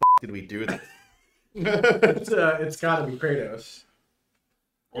why the did we do this? it's gotta be Kratos.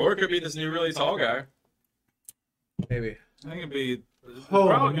 or it could be this new really tall guy. Maybe. I think it'd be Oh,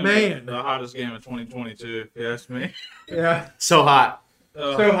 probably gonna man. be the hottest game of 2022, if you ask me. Yeah. So hot.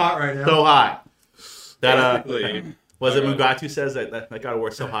 So hot right now. So hot. That Basically, was it Mugatu says that God of War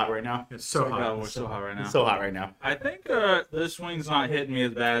is so hot right now. It's so hot. We're so hot right now. It's so hot right now. I think this swing's not hitting me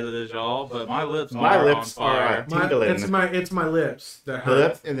as bad as it is y'all, but my lips My are lips on fire. are tingling. It's my lips that The hurt.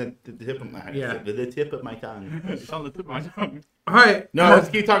 lips and the tip of my Yeah. the tip of my tongue. It's on the tip of my tongue. All right. No, let's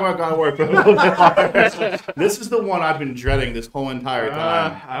keep talking about God of War for a little bit longer. This is the one I've been dreading this whole entire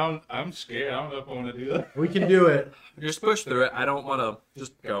time. I'm scared. I don't know if I want to do that. We can do it. just push through it. I don't want to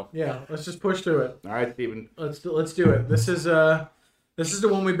just go. Yeah. Let's just push through it. All right, Steven. Let's do it. This is the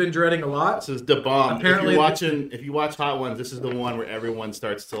one we've been dreading a lot. This is the bomb. Apparently- if you watch Hot Ones, this is the one where everyone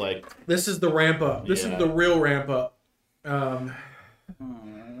starts to like. This is the ramp up. This Yeah. is the real ramp up.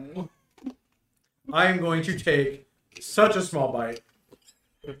 I am going to take such a small bite.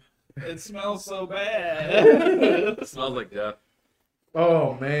 It smells so bad. It smells like death.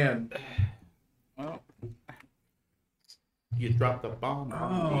 Oh man. Well, You dropped the bomb,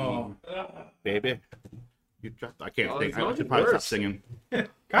 Oh. baby. You dropped. I can't Oh, think. it's I not should probably stop worse. singing.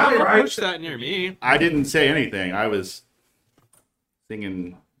 Copyright. Push that near me. I didn't say anything. I was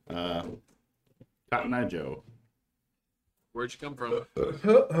singing Cotton Eye Joe. Where'd you come from?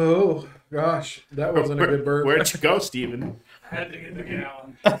 Oh gosh, that wasn't a good burp. Where'd you go, Steven? I had to get the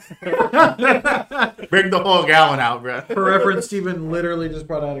gallon. Bring the whole gallon out, bro. For reference, Steven literally just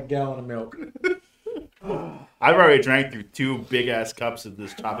brought out a gallon of milk. I've already drank through 2 big ass cups of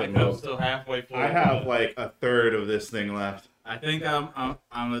this chocolate I'm milk. still halfway full. I have like a third of this thing left. I think I'm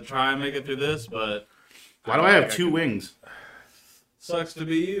gonna try and make it through this, but Why do I have 2 wings? sucks to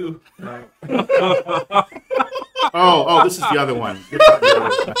be you. Oh, this is the other one.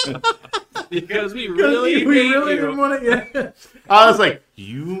 Because we really hate you. didn't want it yet. I was like,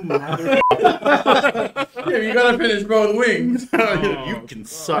 you mother. Yeah, you gotta finish both wings. You can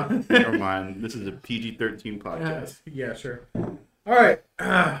suck. Never mind. This is a PG-13 podcast. Yeah, sure. All right,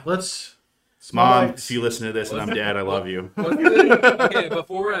 let's. Mom, if you listen to this and I'm dead, I love you. Okay,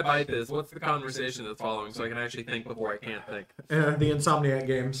 before I bite this, what's the conversation that's following so I can actually think before I can't think? The Insomniac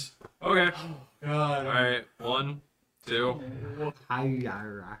games. Okay. God. All right. 1, 2. I'm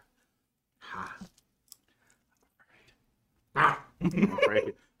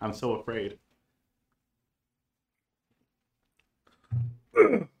afraid. I'm so afraid.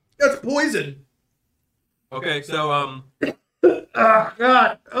 That's poison. Okay, so Oh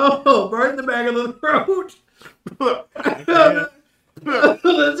God! Oh, right in the back of the throat.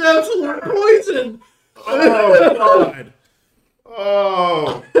 That's absolute poison. Oh God!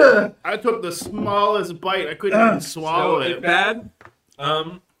 Oh, I took the smallest bite. I couldn't even swallow so it. it's bad.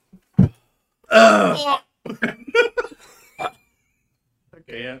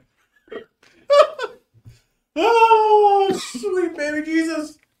 Okay. Oh, sweet baby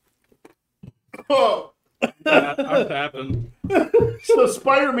Jesus. Oh, I'm tapping. so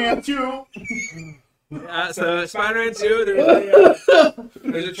Spider-Man 2. So Spider-Man 2,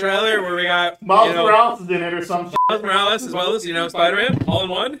 there's a trailer where we got Miles Morales is in it or something. Miles Morales as well as Spider-Man all in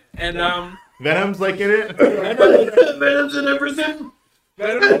one, and Venom's like in it. Venom's in everything.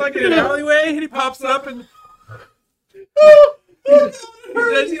 Venom's like in an alleyway, and he pops up and he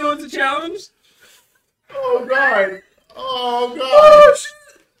says he wants a challenge. Oh God! Oh God!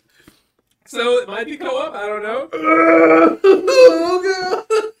 So it might be co-op. I don't know. Oh God!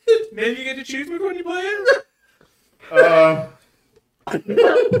 Maybe you get to choose which one you play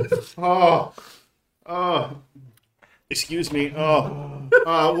Oh. Excuse me.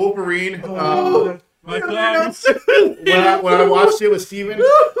 Wolverine. My clowns. When I watched it with Steven,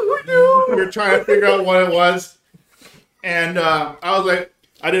 we were trying to figure out what it was. And I was like,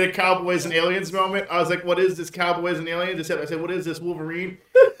 I did a Cowboys and Aliens moment. I was like, what is this Cowboys and Aliens? I said, what is this Wolverine?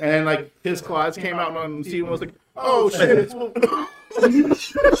 And like his claws came out and Steven was like, oh shit, it's Wolverine.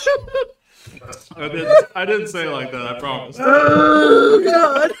 I didn't say it like that, I promise. Oh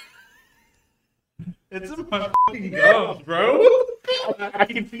God! It's in my fucking gums, bro. I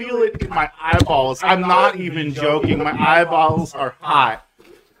can feel it in my eyeballs. I'm not even joking. My eyeballs are hot.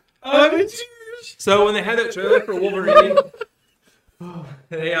 So when they had that trailer for Wolverine,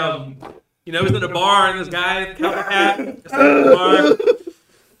 they it was in a bar and this guy, cowboy hat, is at the bar.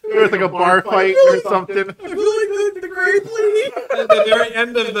 There was like a bar fight or something. I feel like the great bleed. At the very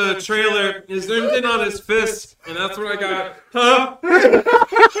end of the trailer, he zoomed in on his fist, and that's when I got,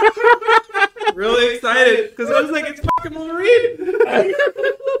 really excited, because I was like, it's fucking Wolverine!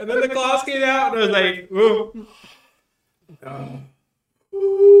 And then the claws came out, and I was like, whoa.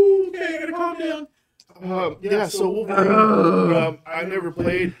 Okay, I gotta calm down. So Wolverine. I never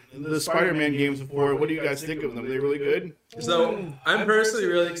played the Spider-Man games before. What do you guys think of them? Are they really good? So, I'm personally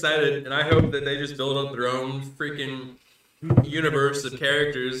really excited, and I hope that they just build up their own freaking universe of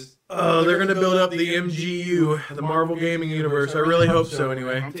characters. Oh, they're gonna build up the MGU, the Marvel Gaming Universe. I really hope so.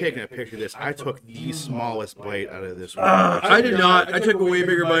 Anyway, I'm taking a picture of this. I took the smallest bite out of this one. I did not. I took a way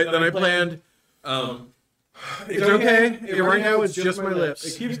bigger bite than I planned. It's okay. Right now, it's just my lips.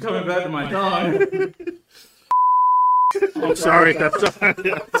 It keeps coming back to my tongue. I'm sorry. I'm sorry.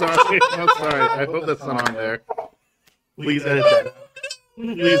 I hope that's not on there. Please edit that.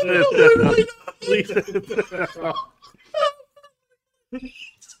 Please edit that. Please edit that.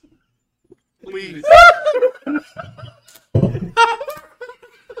 Please.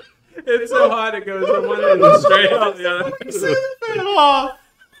 It's so hot, it goes from one end and straight out the other.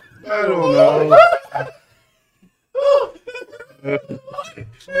 I don't know.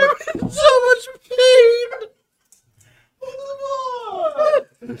 So much pain.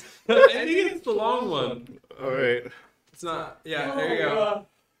 I think it's the long one. All right. It's not. Yeah, there you go.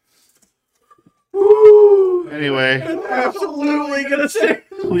 Anyway, Absolutely gonna say.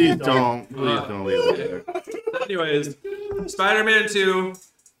 please don't leave it there. Anyways, Spider-Man 2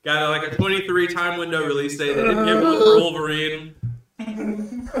 got like a 23 time window release date. They didn't give one for Wolverine. I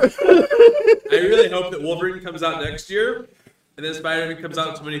really hope that Wolverine comes out next year, and then Spider-Man comes out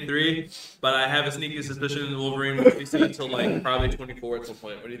in 23. But I have a sneaky suspicion that Wolverine won't be seen until like probably 24 at some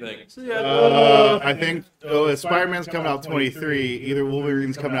point. What do you think? I think if Spider-Man's coming out 23, either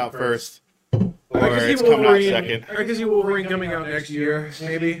Wolverine's coming out first, or it's coming out second. I can see Wolverine coming out next year,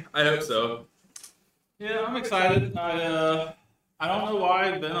 maybe. I hope so. Yeah, I'm excited. I don't know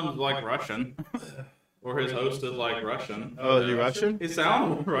why Venom's like Russian. Or his host is like Russian. Oh, is he Russian? He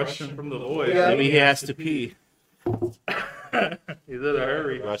sounds Russian from the voice. Yeah. Maybe he has to pee. He's in a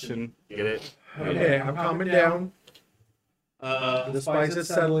hurry. Russian, get it? Okay, I'm calming down. The spice is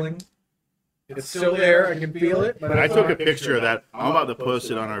settling. It's still there. I can feel it. But I took a picture of that. I'm about to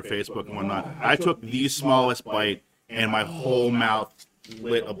post it on our Facebook and whatnot. I took the smallest bite, and my whole mouth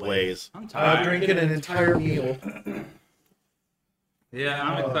lit ablaze. I'm tired. Drinking an entire meal. Yeah,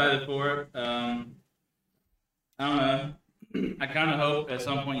 I'm excited for it. I don't know. I kind of hope at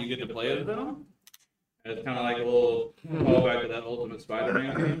some point you get to play as Venom. It's kind of like a little callback to that Ultimate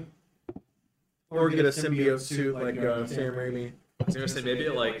Spider-Man game. Or get a symbiote suit like Sam Raimi. I was gonna say maybe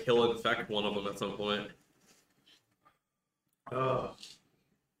like he'll infect one of them at some point.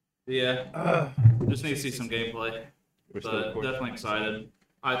 Yeah. Just need to see some gameplay. But definitely excited.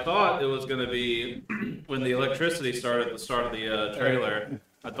 I thought it was going to be, when the electricity started at the start of the trailer,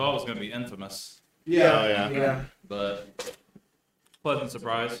 I thought it was going to be Infamous. Yeah. But pleasant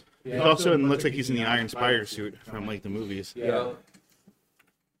surprise. He also looks like he's in the Iron Spider suit from like the movies. Yeah.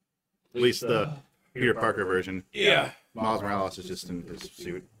 At least the Peter Parker version. Yeah. Miles Morales is just in his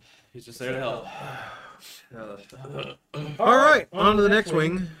suit. He's just there to help. All right, on to the next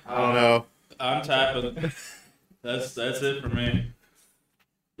wing. I don't know. I'm tapping. That's it for me.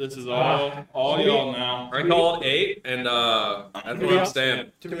 This is all y'all now. I called 8, and that's where I'm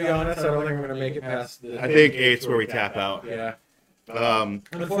staying. To be honest, I don't think I'm going to make it past the... I think 8's where we tap out. Yeah. Um,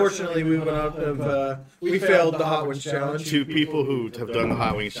 Unfortunately, we went out of... we failed the Hot Wings Challenge. to people who have done the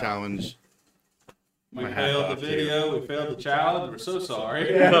Hot Wings Challenge, We My hat failed the off to video. We failed the challenge. We're so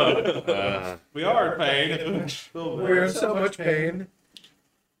sorry. We are in pain. We're in so much pain.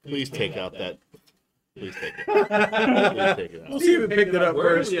 please take out that. Please take it. Please take it We'll out. see if we picked it up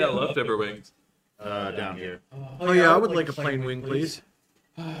Where are first. the leftover wings? Down here. Oh, yeah, I would like a plain wing, please.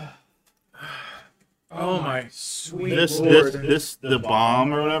 Oh, my sweet Lord. The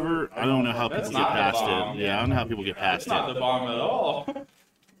bomb or whatever. I don't know how That's people get not the past bomb. it. Yeah, I don't know how people get past It's not it. the bomb at all.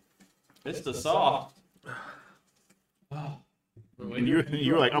 It's the soft. And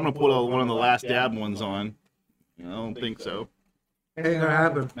you're like, I'm gonna put one of the last dab ones on. I don't think so. Ain't gonna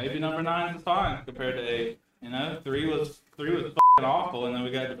happen. Maybe number 9 is fine compared to 8. You know, 3 was fucking awful, and then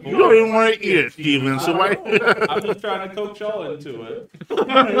we got to 4. You don't even want to eat it, Steven. So why? I'm just trying to coax y'all into it.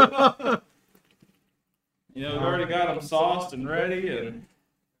 You know, we've already got them sauced and ready, and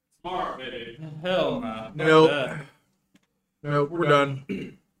smart, baby. Hell no. Nope. Nope, we're done.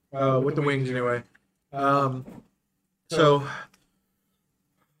 With the wings, anyway. So,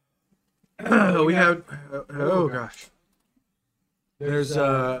 we have... oh, gosh. There's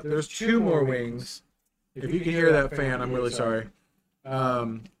 2 more wings. If you can hear that fan, I'm really sorry.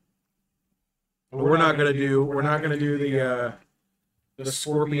 We're not gonna do the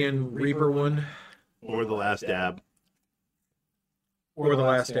Scorpion Reaper one Or the last dab. or the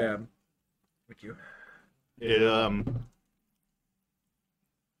last dab. Thank you. It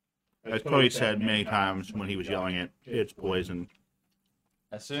as Cody said many times when he was yelling it, it's poison.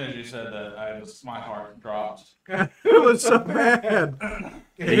 As soon as you said that, my heart dropped. It was so bad. Have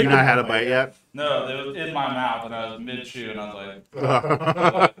you not had a bite yet? No, it was in my mouth, and I was mid-chew, and I was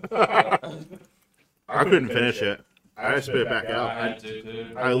I couldn't finish it. I just spit it back like, I out. had to, too.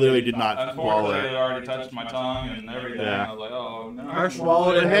 I literally did not swallow Unfortunately, it it. already touched my tongue and everything. Yeah. I was like, oh, no. I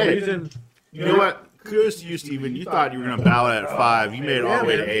swallowed it. Hey. Reason. You know what? Kudos to you, Steven. You thought you were gonna bow it at 5. You made it all the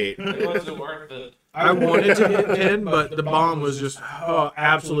way to 8. It wasn't worth it. I wanted to hit 10, but the bomb was just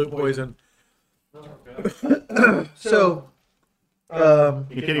absolute poison. So,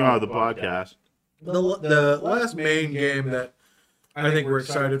 Continuing on with the podcast. the last main game that I think we're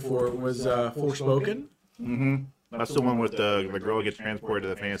excited for was Forspoken. Mm-hmm. That's the one with the girl who gets transported to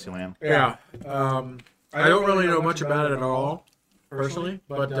the fantasy land. Yeah. I don't really know much about it at all, personally,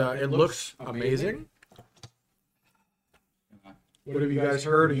 but it looks amazing. What have you guys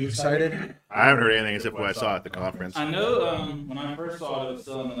heard? Are you excited? I haven't heard anything except what I saw at the conference. I know when I first saw it, it was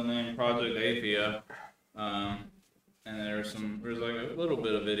still under the name Project Athia. And there's like a little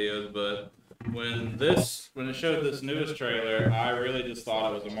bit of videos, but when it showed this newest trailer, I really just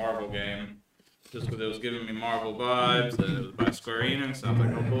thought it was a Marvel game. Just because it was giving me Marvel vibes, and it was by Square Enix, I was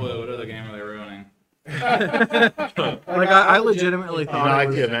like, oh boy, what other game are they ruining? Like, I legitimately You thought not it like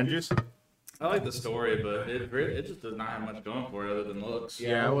was... the Avengers? I like the story, but it just does not have much going for it other than looks.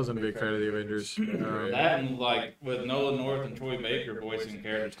 Yeah, I wasn't a big fan of the Avengers. That and like with Nolan North and Troy Baker voicing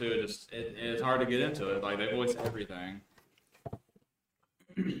characters too, it's hard to get into it. Like they voice everything.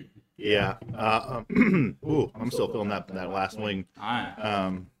 Yeah. Ooh, I'm still feeling that last wing.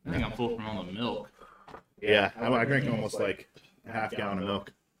 I think I'm full from all the milk. Yeah, I drank almost like a half gallon of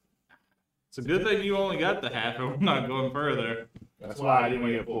milk. It's a good thing you only got the half, and we're not going further. That's why I didn't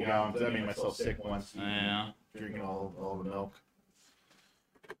want to get a full gallon because I made myself sick once. Yeah. drinking all the milk.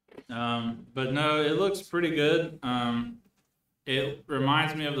 But no, it looks pretty good. It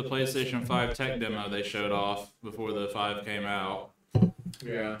reminds me of the PlayStation 5 tech demo they showed off before the 5 came out,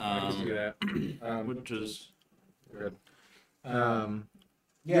 Yeah, I can see that. which is Good.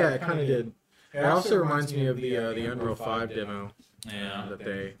 Yeah, it kind of did. It also reminds me of the Unreal 5 demo yeah. that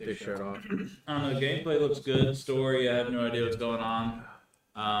they showed off. I don't know. Gameplay looks good. Story, I have no idea what's going on.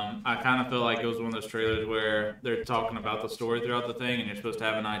 I kind of feel like it was one of those trailers where they're talking about the story throughout the thing, and you're supposed to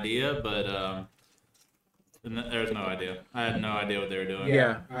have an idea, but there's no idea. I had no idea what they were doing.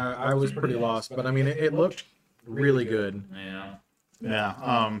 Yeah, I was pretty lost, but I mean, it looked really good. Yeah.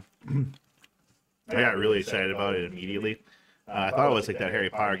 Yeah. I got really excited about it immediately. I thought it was like that Harry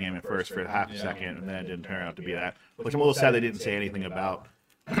Potter game at first for half a second, and then it didn't turn out to be that. Which I'm a little sad they didn't say anything about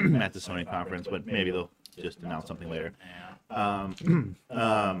at the Sony conference, but maybe they'll just announce something later. Yeah. I'm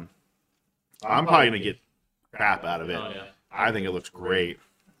probably gonna get crap out of it. Oh, yeah. I think it looks great.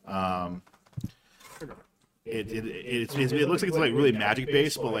 It looks like it's like really magic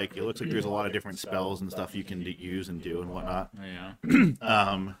based, but like it looks like there's a lot of different spells and stuff you can use and do and whatnot. Yeah.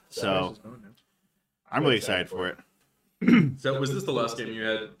 So I'm really excited for it. So was this the last game you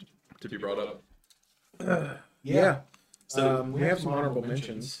had to be brought up? Yeah. So We have some honorable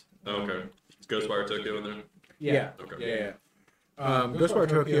mentions. oh, okay. Is Ghostwire Tokyo in there? Yeah. Okay. Yeah. Ghostwire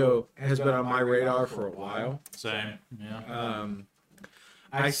Tokyo has been on my radar for a while. Same. Yeah.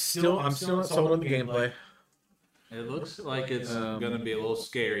 I'm still not sold on the gameplay. It looks like it's gonna be a little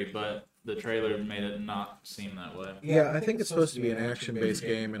scary, but the trailer made it not seem that way. Yeah, I think it's supposed to be an action-based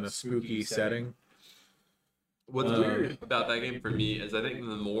game in a spooky setting. What's weird about that game for me is I think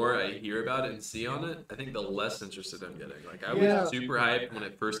the more I hear about it and see on it, I think the less interested I'm getting. Like I was super hyped when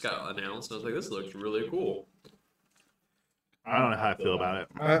it first got announced. I was like, this looks really cool. I don't know how I feel about it.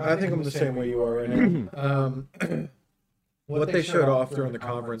 I think I'm the same way you are right now. What they showed off during the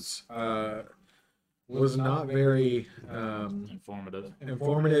conference was not very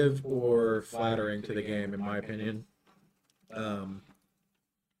informative or flattering to the game, in my opinion. So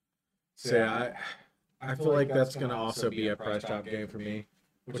yeah, I feel like that's going to also be a price drop game for me,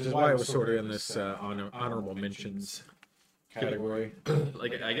 which is why it was sort of in this honorable mentions category.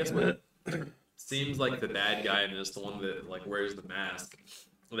 Like I guess what seems like the bad guy in this, the one that like wears the mask.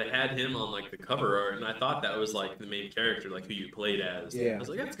 They had him on like the cover art, and I thought that was like the main character, like who you played as. Yeah. I was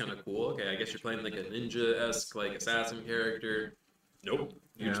like, that's kind of cool. Okay, I guess you're playing like a ninja-esque like assassin character. Nope.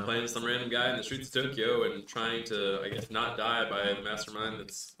 You're just playing some random guy in the streets of Tokyo and trying to, I guess, not die by the mastermind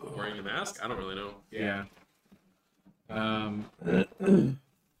that's wearing the mask. I don't really know. Yeah. Yeah,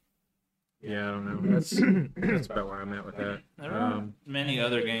 I don't know. That's about where I'm at with that. There are many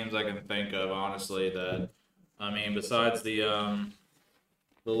other games I can think of, honestly, that, I mean, besides the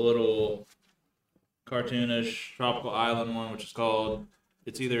little cartoonish tropical island one, which is called,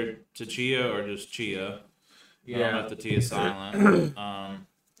 it's either Tachia or just Chia. I don't know if the T is silent.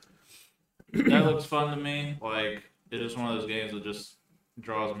 That looks fun to me. Like, it is one of those games that just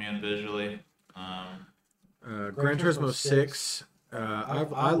draws me in visually. Gran Turismo 6.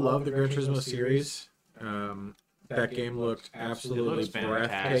 I love the Gran Turismo series. That game looked absolutely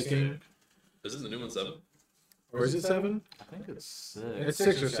breathtaking. Is this the new one 7? Or is it 7? I think it's 6. It's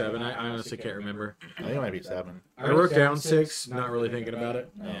 6 or 7. I honestly can't remember. I think it might be 7. I wrote down 6, not really thinking about it.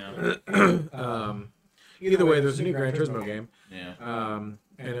 Yeah. Either way, there's a new Gran Turismo game. Yeah.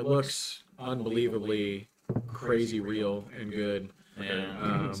 And it looks unbelievably crazy real and good.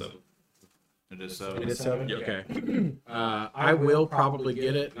 Yeah. It is 7. It is 7? Yep. Okay. I will probably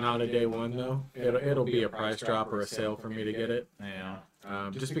get it, not a day one though. It'll be a price drop or a sale for me to get it. Yeah.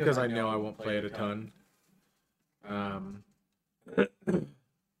 Just because I know I won't play it a ton.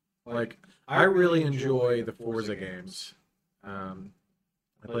 Like, I really enjoy the Forza games. I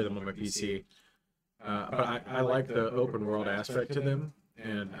play them on my PC. But I like the open world aspect to them.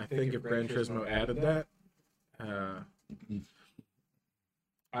 And I think if Gran Turismo added that,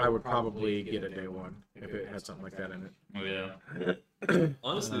 I would probably get it day one if it had something like that in it. Oh, yeah.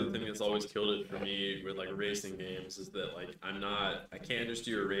 Honestly, the thing that's always killed it for me with like racing games is that like I can't just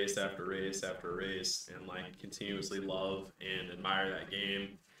do a race after race after race and like continuously love and admire that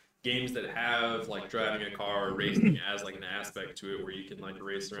game. Games that have like driving a car or racing as like an aspect to it where you can like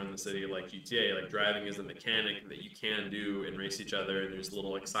race around the city like GTA, like driving is a mechanic that you can do and race each other, and there's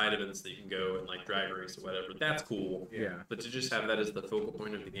little like side events that you can go and like drag race or whatever. That's cool. Yeah. But to just have that as the focal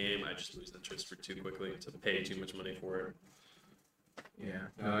point of the game, I just lose interest for too quickly to pay too much money for it. Yeah,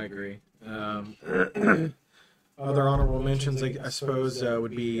 no, I agree. Other honorable mentions, I suppose,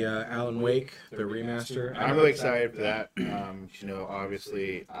 would be Alan Wake, the remaster. I'm really excited for that.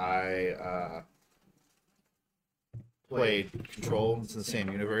 Obviously, I played Control. It's in the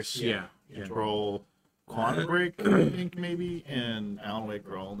same universe. Yeah. Control, Quantum Break, I think maybe, and Alan Wake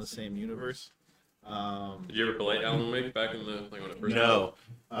are all in the same universe. Did you ever play Alan Wake back in the like when it first No.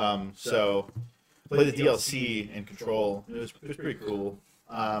 So played the DLC and Control. It was pretty cool.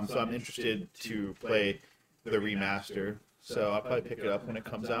 So I'm interested to play the remaster. So I'll probably pick it up when it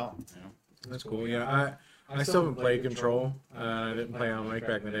comes out. That's cool. Yeah, I still haven't played Control. I didn't play on Wake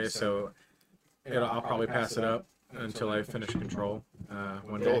back in the day, so I'll probably pass it up until I finish Control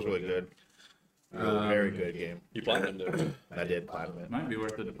one Control's day. really good. Very good game. You platinumed it. I did platinum it. Might be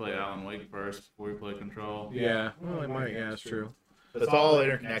worth it to play Alan Wake first before you play Control. Yeah, well, it might. Yeah, it's true. It's all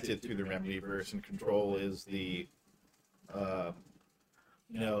interconnected through the Remedyverse, and Control is the,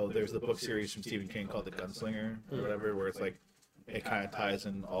 there's the book series from Stephen King called The Gunslinger or whatever, where it's like it kind of ties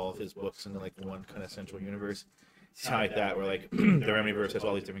in all of his books into like one kind of central universe. It's kind of like that, where like the Remedyverse has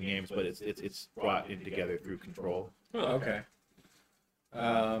all these different games, but it's brought in together through Control. Oh, okay.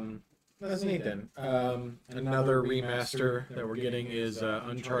 That's neat then. Another remaster that we're getting is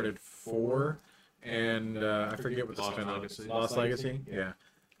Uncharted 4, and I forget what the Lost spin-off Legacy. is. Lost Legacy? Yeah.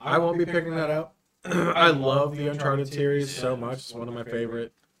 I won't be picking that up. I love the Uncharted series so much. It's one of my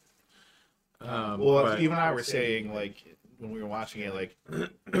favorite. But- Steve and I were saying, like, when we were watching it, like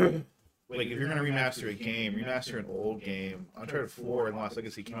if you're going to remaster a game, remaster an old game. Uncharted 4 and Lost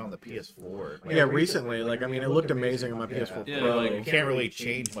Legacy came out on the PS4. Like, yeah, recently. Like, I mean, it looked amazing on my PS4 Yeah, Pro. like- you can't really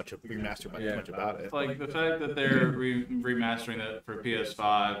change much of much about it. Like the fact that they're remastering it for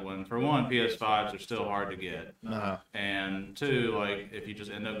PS5, when for one, PS5s are still hard to get, and two, like if you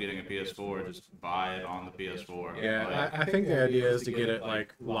just end up getting a PS4, just buy it on the PS4. Yeah, Like, I think the idea is to get it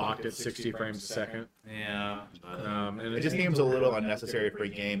like locked at 60 frames a second. yeah. And It just seems a little unnecessary for a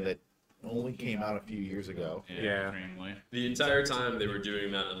game that only came out a few years ago. Yeah. Extremely. The entire time they were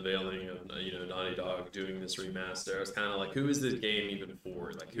doing that unveiling of Naughty Dog doing this remaster, I was kind of like, who is this game even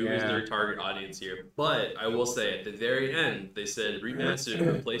for? Like, who is Yeah. their target audience here? But I will say, at the very end, they said remastered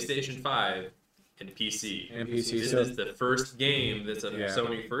for PlayStation 5 and PC. And PC, This so- is the first game that's a Yeah.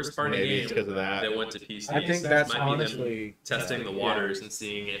 Sony first-party Maybe game it's because of that. that went to PC. I think So that's this might be them honestly testing the waters and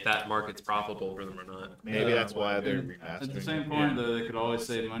seeing if that market's profitable for them or not. Maybe that's why they're And remastering. At the same point, though, they could always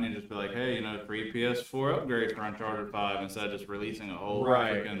save money and just be like, hey, free PS4 upgrade for Uncharted 5 instead of just releasing a whole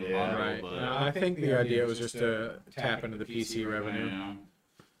Right, freaking yeah. bundle. right. But, I think the idea was just to tap into the PC revenue.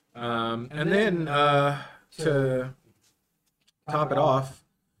 yeah. And then to top it off,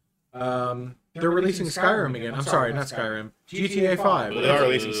 they're releasing Skyrim again. I'm sorry, not Skyrim. GTA 5. They are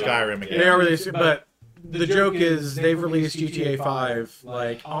releasing Skyrim again. They are releasing, but the joke is they've released GTA 5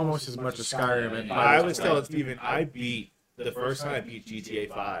 like almost as much as Skyrim. I was telling Steven, the first time I beat GTA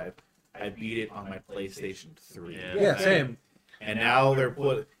 5, I beat it on my PlayStation 3. Yeah, same. And now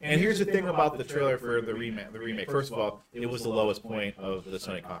and here's the thing about the trailer for the remake. First of all, it was the lowest point of the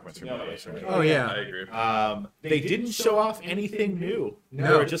Sony conference for me. Oh yeah. I agree. They didn't show off anything new.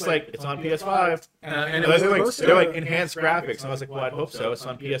 No. They were just like, it's on PS5. And They're like enhanced graphics. And I was like, well, I'd hope so. It's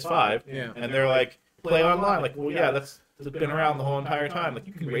on PS5. Yeah. And they're like, play online. Like, well, yeah, that's been around the whole entire time. Like,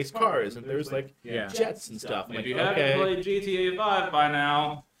 you can race cars, and there's like Yeah. jets and stuff. I'm If like, you haven't okay. played GTA 5 by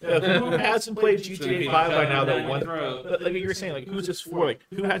now, Yeah, who hasn't played it's GTA 5 by now that down your wants? throat. But like you were saying, like who's this for? Like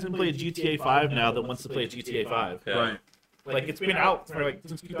who hasn't played GTA 5 now that wants to play GTA 5? Yeah. Right. Like it's been out for like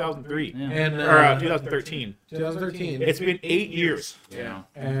since 2003 Yeah. And or 2013. 2013. It's been 8 years. Yeah.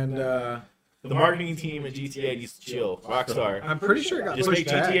 And The marketing team at GTA needs to chill. Rockstar, I'm pretty sure it got just pushed make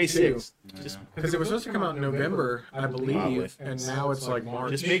back, GTA too. 6. Just Because it was supposed to come out in November, I believe, Probably. and now it's like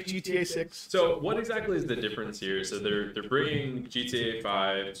March. just make GTA 6. So what exactly is the difference here? So they're bringing GTA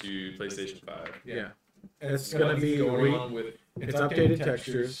 5 to PlayStation 5. Yeah. It's gonna be going on with. it's updated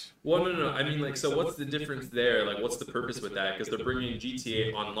textures. Well, no. I mean, like, so what's the difference there? Like, what's the purpose with that? Because they're bringing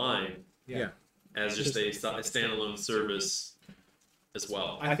GTA Online Yeah. as just a standalone service as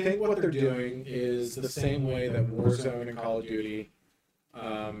well. I think what they're doing is the same way that Warzone and Call of Duty,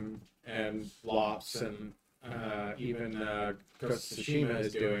 and Lops and even Ghost of Tsushima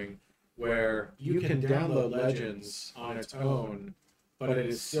is doing, where you can download Legends on its own, but it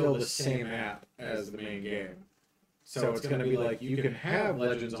is still the same app as the main game. So it's going to be like you can have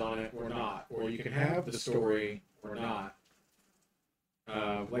Legends on it or not, or you can have the story or not.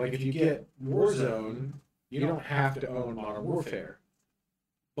 Like if you get Warzone, you don't have to own Modern Warfare,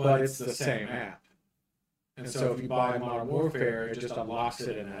 but it's the same app. And so if you buy Modern Warfare, it just unlocks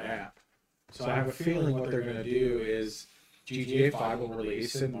it in that app. So I have a feeling what they're going to do is GTA 5 will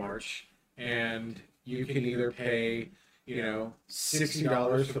release in March, and you can either pay,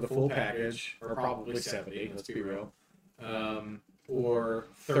 $60 for the full package, or probably $70, let's be real, or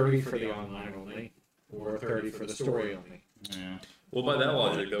 $30 for the online only, or 30 for the story only. Yeah. Well, by that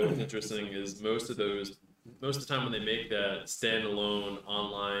logic, though, what's interesting is most of the time when they make that standalone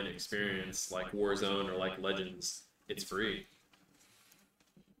online experience like Warzone or like Legends, it's free.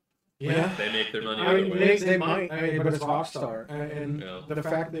 Yeah. They make their money I other mean, ways. they might, but it's Rockstar. And Yeah. the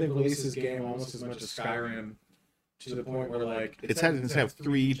fact that they've released this game almost as much as Skyrim, to the point where, like... It's had to have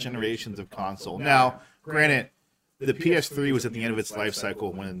 3 generations of console. Now, granted, the PS3 was at the end of its life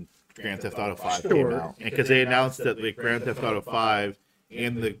cycle when Grand Theft Auto 5 came out. Because they announced that like Grand Theft Auto 5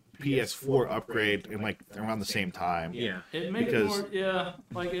 and the PS4 upgrade in like around the same time. Yeah. It makes Because- more, yeah,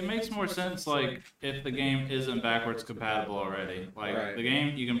 like it makes more sense, like if the game isn't backwards compatible already. Like Right. the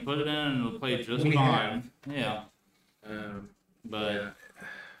game, you can put it in and it'll play just We fine. Yeah, Yeah. but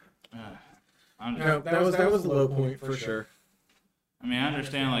I'm just, No, that was the low point for sure. I mean, I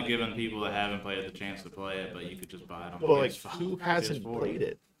understand like giving people that haven't played it the chance to play it, but you could just buy it on Well, like, PS5, who hasn't PS4. played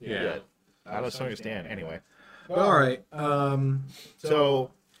it Yeah. yet? I don't understand. Anyway, All right.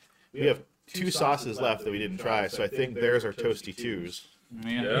 so we have 2 sauces left that we didn't try, so I think there's our toasty 2s.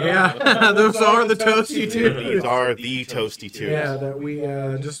 Yeah. Yeah, those are the toasty These 2s. are the toasty 2s. Yeah, that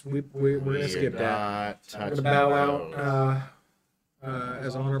we're gonna skip that. Not We're touching gonna bow those. out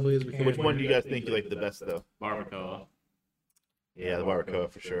as honorably as we can. Which one do you guys think you like the best, though? Barbacoa. Yeah, the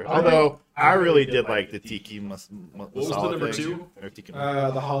barbacoa for sure. Although I really did like the tiki masala. What was the number 2? Or tiki The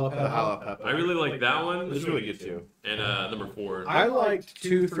jalapeno. the jalapeno. I really like that one. It's really good too. And number 4. I liked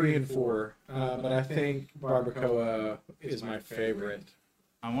 2, 3, and 4, but I think barbacoa is my favorite.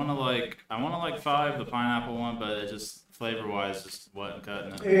 I want to like 5, the pineapple one, but it just flavor wise just wasn't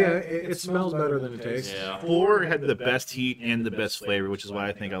cutting it. Yeah, it smells better than it tastes. Yeah. 4 had the best heat and the best flavor, which is why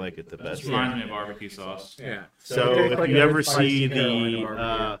I think I like it the best. This reminds me of barbecue sauce. Yeah. So It tastes if like you a ever spicy see Carolina the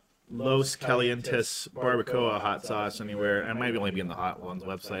barbecue. Los Calientes barbacoa hot sauce anywhere, it might only be on the Hot Ones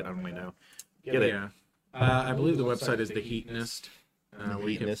website. I don't really know. Get it. Yeah. I believe the website is the Heatnist. The where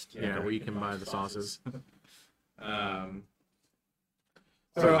you can- Heatnist? Yeah, Okay. where you can buy the sauces.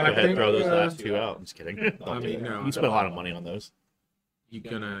 So So go I ahead, think throw those last 2 out. I'm just kidding. I mean, no. You spent a lot of money on those. you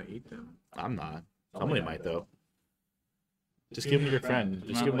gonna eat them. I'm not. Somebody might though. Just give them to your friend.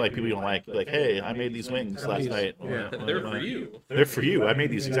 Just give them like people you don't like. Like, hey, I made these wings last night. Yeah. They're for you. They're for you. I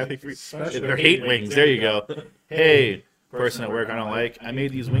made these exactly for you. Especially- They're hate wings. There you go. Hey, person at work I don't like. I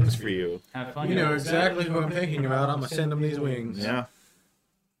made these wings for you. Have fun. You know guys. exactly who I'm thinking about. I'm gonna send them these wings. Yeah.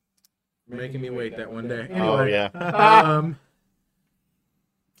 Making me wait that one day. Oh Anyway, yeah.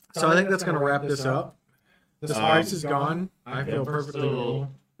 So I think that's gonna wrap this up. The spice is gone. I feel perfectly normal.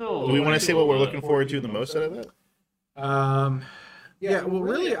 Do we want to say what we're looking forward to the most out of that? Yeah, well,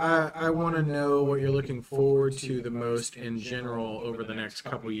 really, I want to know what you're looking forward to the most in general over the next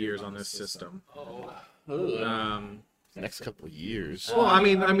couple years on this system. Next couple of years. Well, I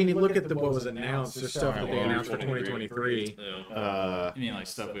mean, you look at what was announced. There's stuff that they announced for 2023. Yeah. You mean like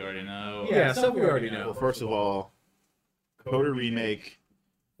stuff we already know? Yeah, stuff we already Well, know. first of all, Coder remake,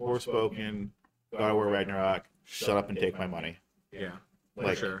 Forspoken, God of War Ragnarok. Shut up and take my money. Yeah, for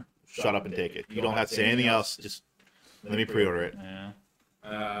Like, sure. shut up and take it. You don't have to say anything else. Just let me pre-order it.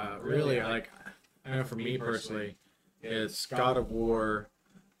 Yeah. Really, like, I know for me personally, it's God of War,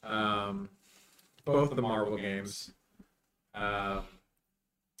 both of the Marvel games.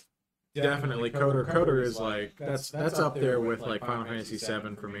 Definitely Coder. Coder is like that's up there with like Final Fantasy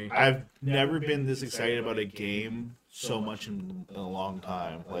VII for me. I've never been this excited about a game so much in a long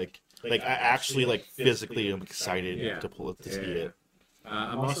time. Like I actually like physically am excited Yeah. to pull it to see Yeah. it.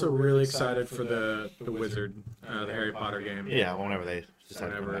 I'm also really excited for the Wizard, the Harry Potter game. Yeah, whenever they decide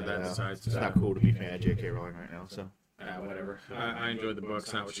to Whenever come out, that yeah. decides to It's not cool to be a fan of J.K. Rowling right now. So Whatever. I enjoyed the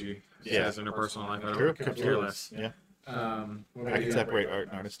books, not what she Yeah. says in her personal life. I True. don't care less. Yeah, What I about can you? separate art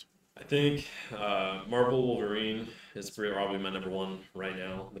and artist. I think Marvel Wolverine is probably my number 1 right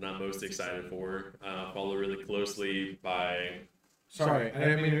now that I'm most excited for. Followed really closely by Sorry, I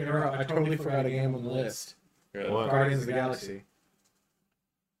didn't mean to interrupt. I totally forgot a game on the list. What? Guardians of the Galaxy.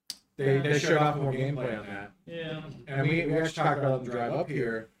 They showed off more gameplay on that. Yeah. And we actually talked about on the drive up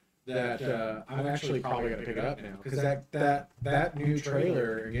here that I'm actually probably going to pick it up now. Because that new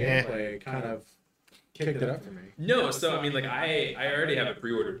trailer and gameplay kind of kicked it up for me. No, so I mean, like I already have it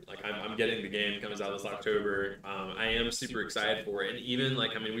pre-ordered. Like I'm getting the game. It comes out this October. I am super excited for it. And even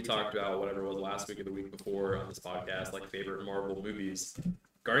like, I mean, we talked about whatever it was last week or the week before on this podcast, like favorite Marvel movies.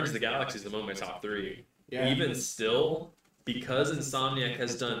 Guardians of the Galaxy is among my top 3. Yeah. Even still, because Insomniac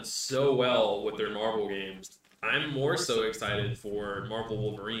has done so well with their Marvel games, I'm more so excited for Marvel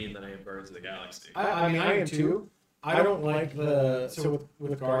Wolverine than I am Guardians of the Galaxy. I mean, I am too. I don't like the... So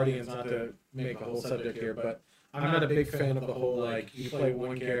with Guardians, not to make a whole subject here, but I'm not a big fan of the whole, like, you play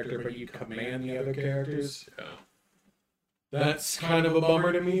one character, but you command the other characters. Yeah. That's kind of a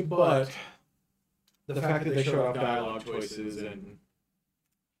bummer to me, but the fact that they showed off dialogue choices and,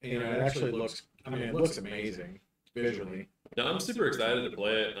 you know, it actually looks, I mean, it looks amazing visually. No, I'm super excited to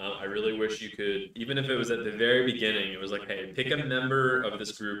play it. I really wish you could, even if it was at the very beginning, it was like, hey, pick a member of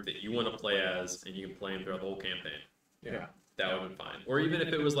this group that you want to play as, and you can play him throughout the whole campaign. Yeah. That would have been fine. Or even if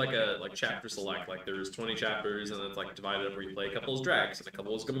it was like a chapter select, like there's 20 chapters and it's like divided up where you play a couple as Drax and a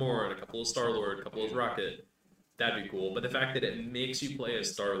couple as Gamora and a couple as Star-Lord, a couple as Rocket. That'd be cool. But the fact that it makes you play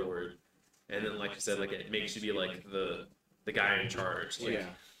as Star-Lord, and then like you said, like it makes you be like the guy in charge. Like, Yeah.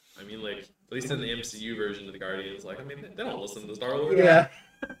 I mean, like at least in the MCU version of the Guardians, like I mean they don't listen to Star-Lord. Yeah.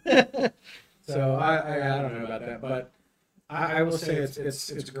 So I don't know about that, but I will say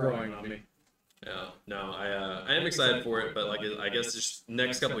it's growing on me. Yeah, no, I am excited for it, but like I guess just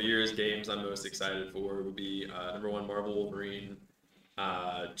next couple of years, games I'm most excited for would be number 1 Marvel Wolverine,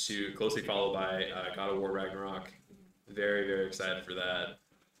 to closely followed by God of War Ragnarok. Very very excited for that,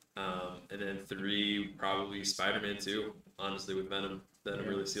 and then 3 probably Spider-Man 2. Honestly, with Venom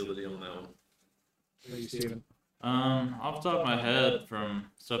really sealed the deal on that one. What do you, Steven? Off the top of my head, from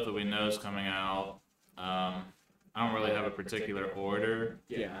stuff that we know is coming out, I don't really have a particular order.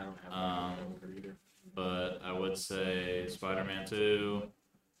 Yeah, I don't have that order either. But I would say Spider-Man 2,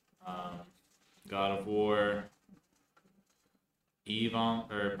 God of War,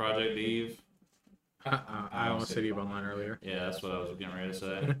 Project Eve. I almost said Eve Online earlier. Yeah, that's what I was getting ready to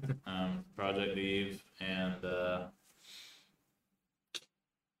say. Project Eve and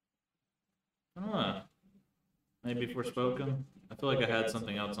I don't know. Maybe Forspoken. I feel like I had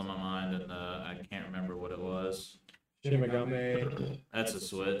something else on my mind and I can't remember what it was. Shin Megami. That's a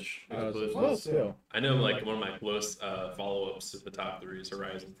Switch. Well, still. I know like one of my close follow-ups to the top 3 is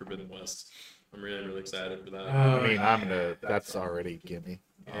Horizon Forbidden West. I'm really excited for that. I mean, that's already gimme.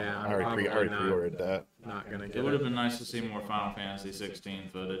 Yeah, I already pre-ordered that. Not gonna It get would have it. been nice to see more Final Fantasy 16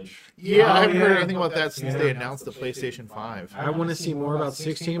 footage. Yeah, I haven't heard yeah. anything about that since they announced the PlayStation 5. I want to see more about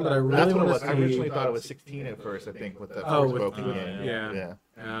 16, but I really That's what it want was. to I see. originally thought it was 16 at first, I think, with the Oh, first with- Pokemon game. yeah.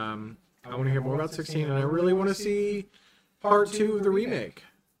 Yeah. I want to hear more about 16, and I really want to see part 2 of the remake.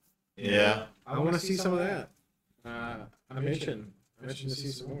 Yeah. I want to see some of that. I'm itching to see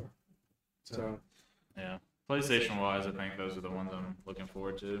some more. So Yeah. PlayStation wise, I think those are the ones I'm looking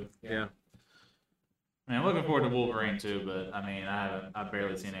forward to. yeah, I mean, I'm looking forward to Wolverine too, but I mean, I've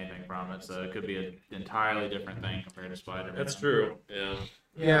barely seen anything from it, so it could be an entirely different thing compared to Spider-Man. That's true. Yeah.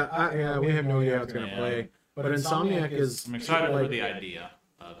 yeah. We have no idea how it's gonna Yeah. play, but Insomniac is. I'm excited like, for the idea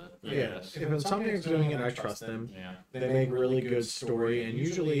of it. I Yeah, guess. if Insomniac's doing it, I trust them. Yeah. They make really good story and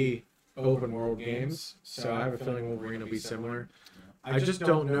usually open world games, so I have a feeling Wolverine will be similar. I just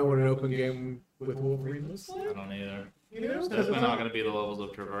don't know what an open game with Wolverine looks I like. don't either. You know, It's 'Cause definitely it's not not- going to be the levels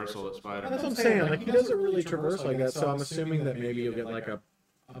of traversal that Spider-Man. that's what I'm saying. Like, he doesn't really traverse like that, so I'm assuming that maybe you'll get like a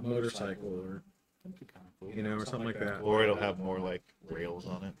motorcycle or That'd be kind of cool. you know, or something like that. Or it'll have more like rails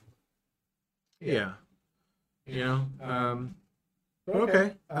on it. Yeah. You know. But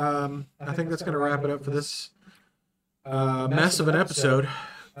okay. I think that's gonna wrap it up for this mess of an episode.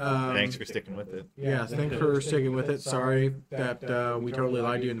 Thanks for sticking with it. Yeah, thanks for sticking with it. Sorry that we totally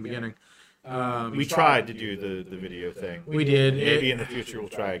lied to you in the beginning. We tried to do the video thing. We did. Maybe in the future we'll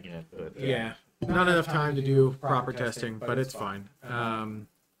try again. But Yeah. Not enough time to do proper testing, but it's fine.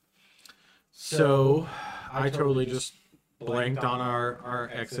 So I totally just blanked on our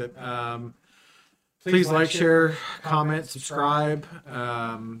exit. Please like, share, comment, subscribe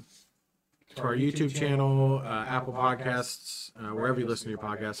to our YouTube channel, Apple Podcasts, wherever you listen to your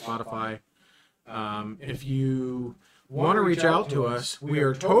podcasts, Spotify. If you want to reach out to us, we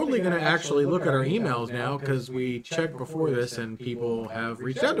are totally going to actually look at our emails now because we checked before this and people have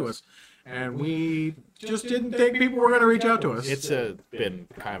reached out to us. And we just didn't think people were going to reach out to us. it's been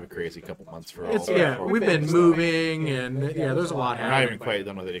kind of a crazy couple months for all. Yeah, we've been moving and yeah, there's a lot We're not even happening. quite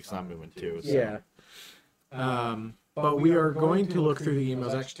done with it. It's not moving too. So. Yeah. But we are going to look through the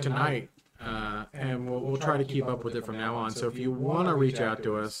emails actually tonight, and we'll try to keep up with it from now on. So if you want to reach out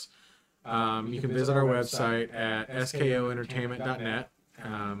to us, you can visit our website at skoentertainment.net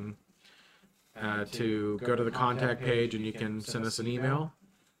to go to the contact page, and you can send us an email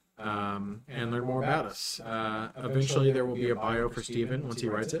and learn more about us. Eventually, there will be a bio for Steven once he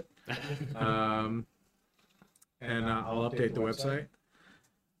writes it, and I'll update the website.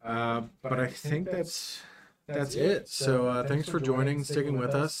 But I think that's it. So thanks for joining, sticking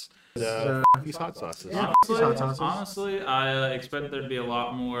with us. These hot sauces. Yeah. Honestly, Hot sauces. I expect there to be a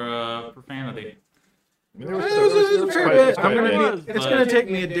lot more profanity. I mean, It was a fair bit. quite a bit. It's gonna take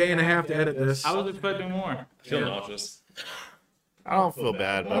me a day and a half to edit this. I was expecting more. I feel nauseous. I don't feel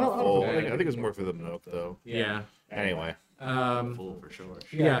bad about I the don't full. feel I bad. think it was more for the milk though. Yeah. Anyway, Full for sure.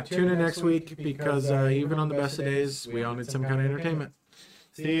 Yeah. Tune in next week because even on the best of days, we all need some kind of entertainment.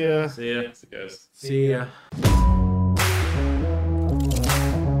 see ya. See ya. Guys. See ya.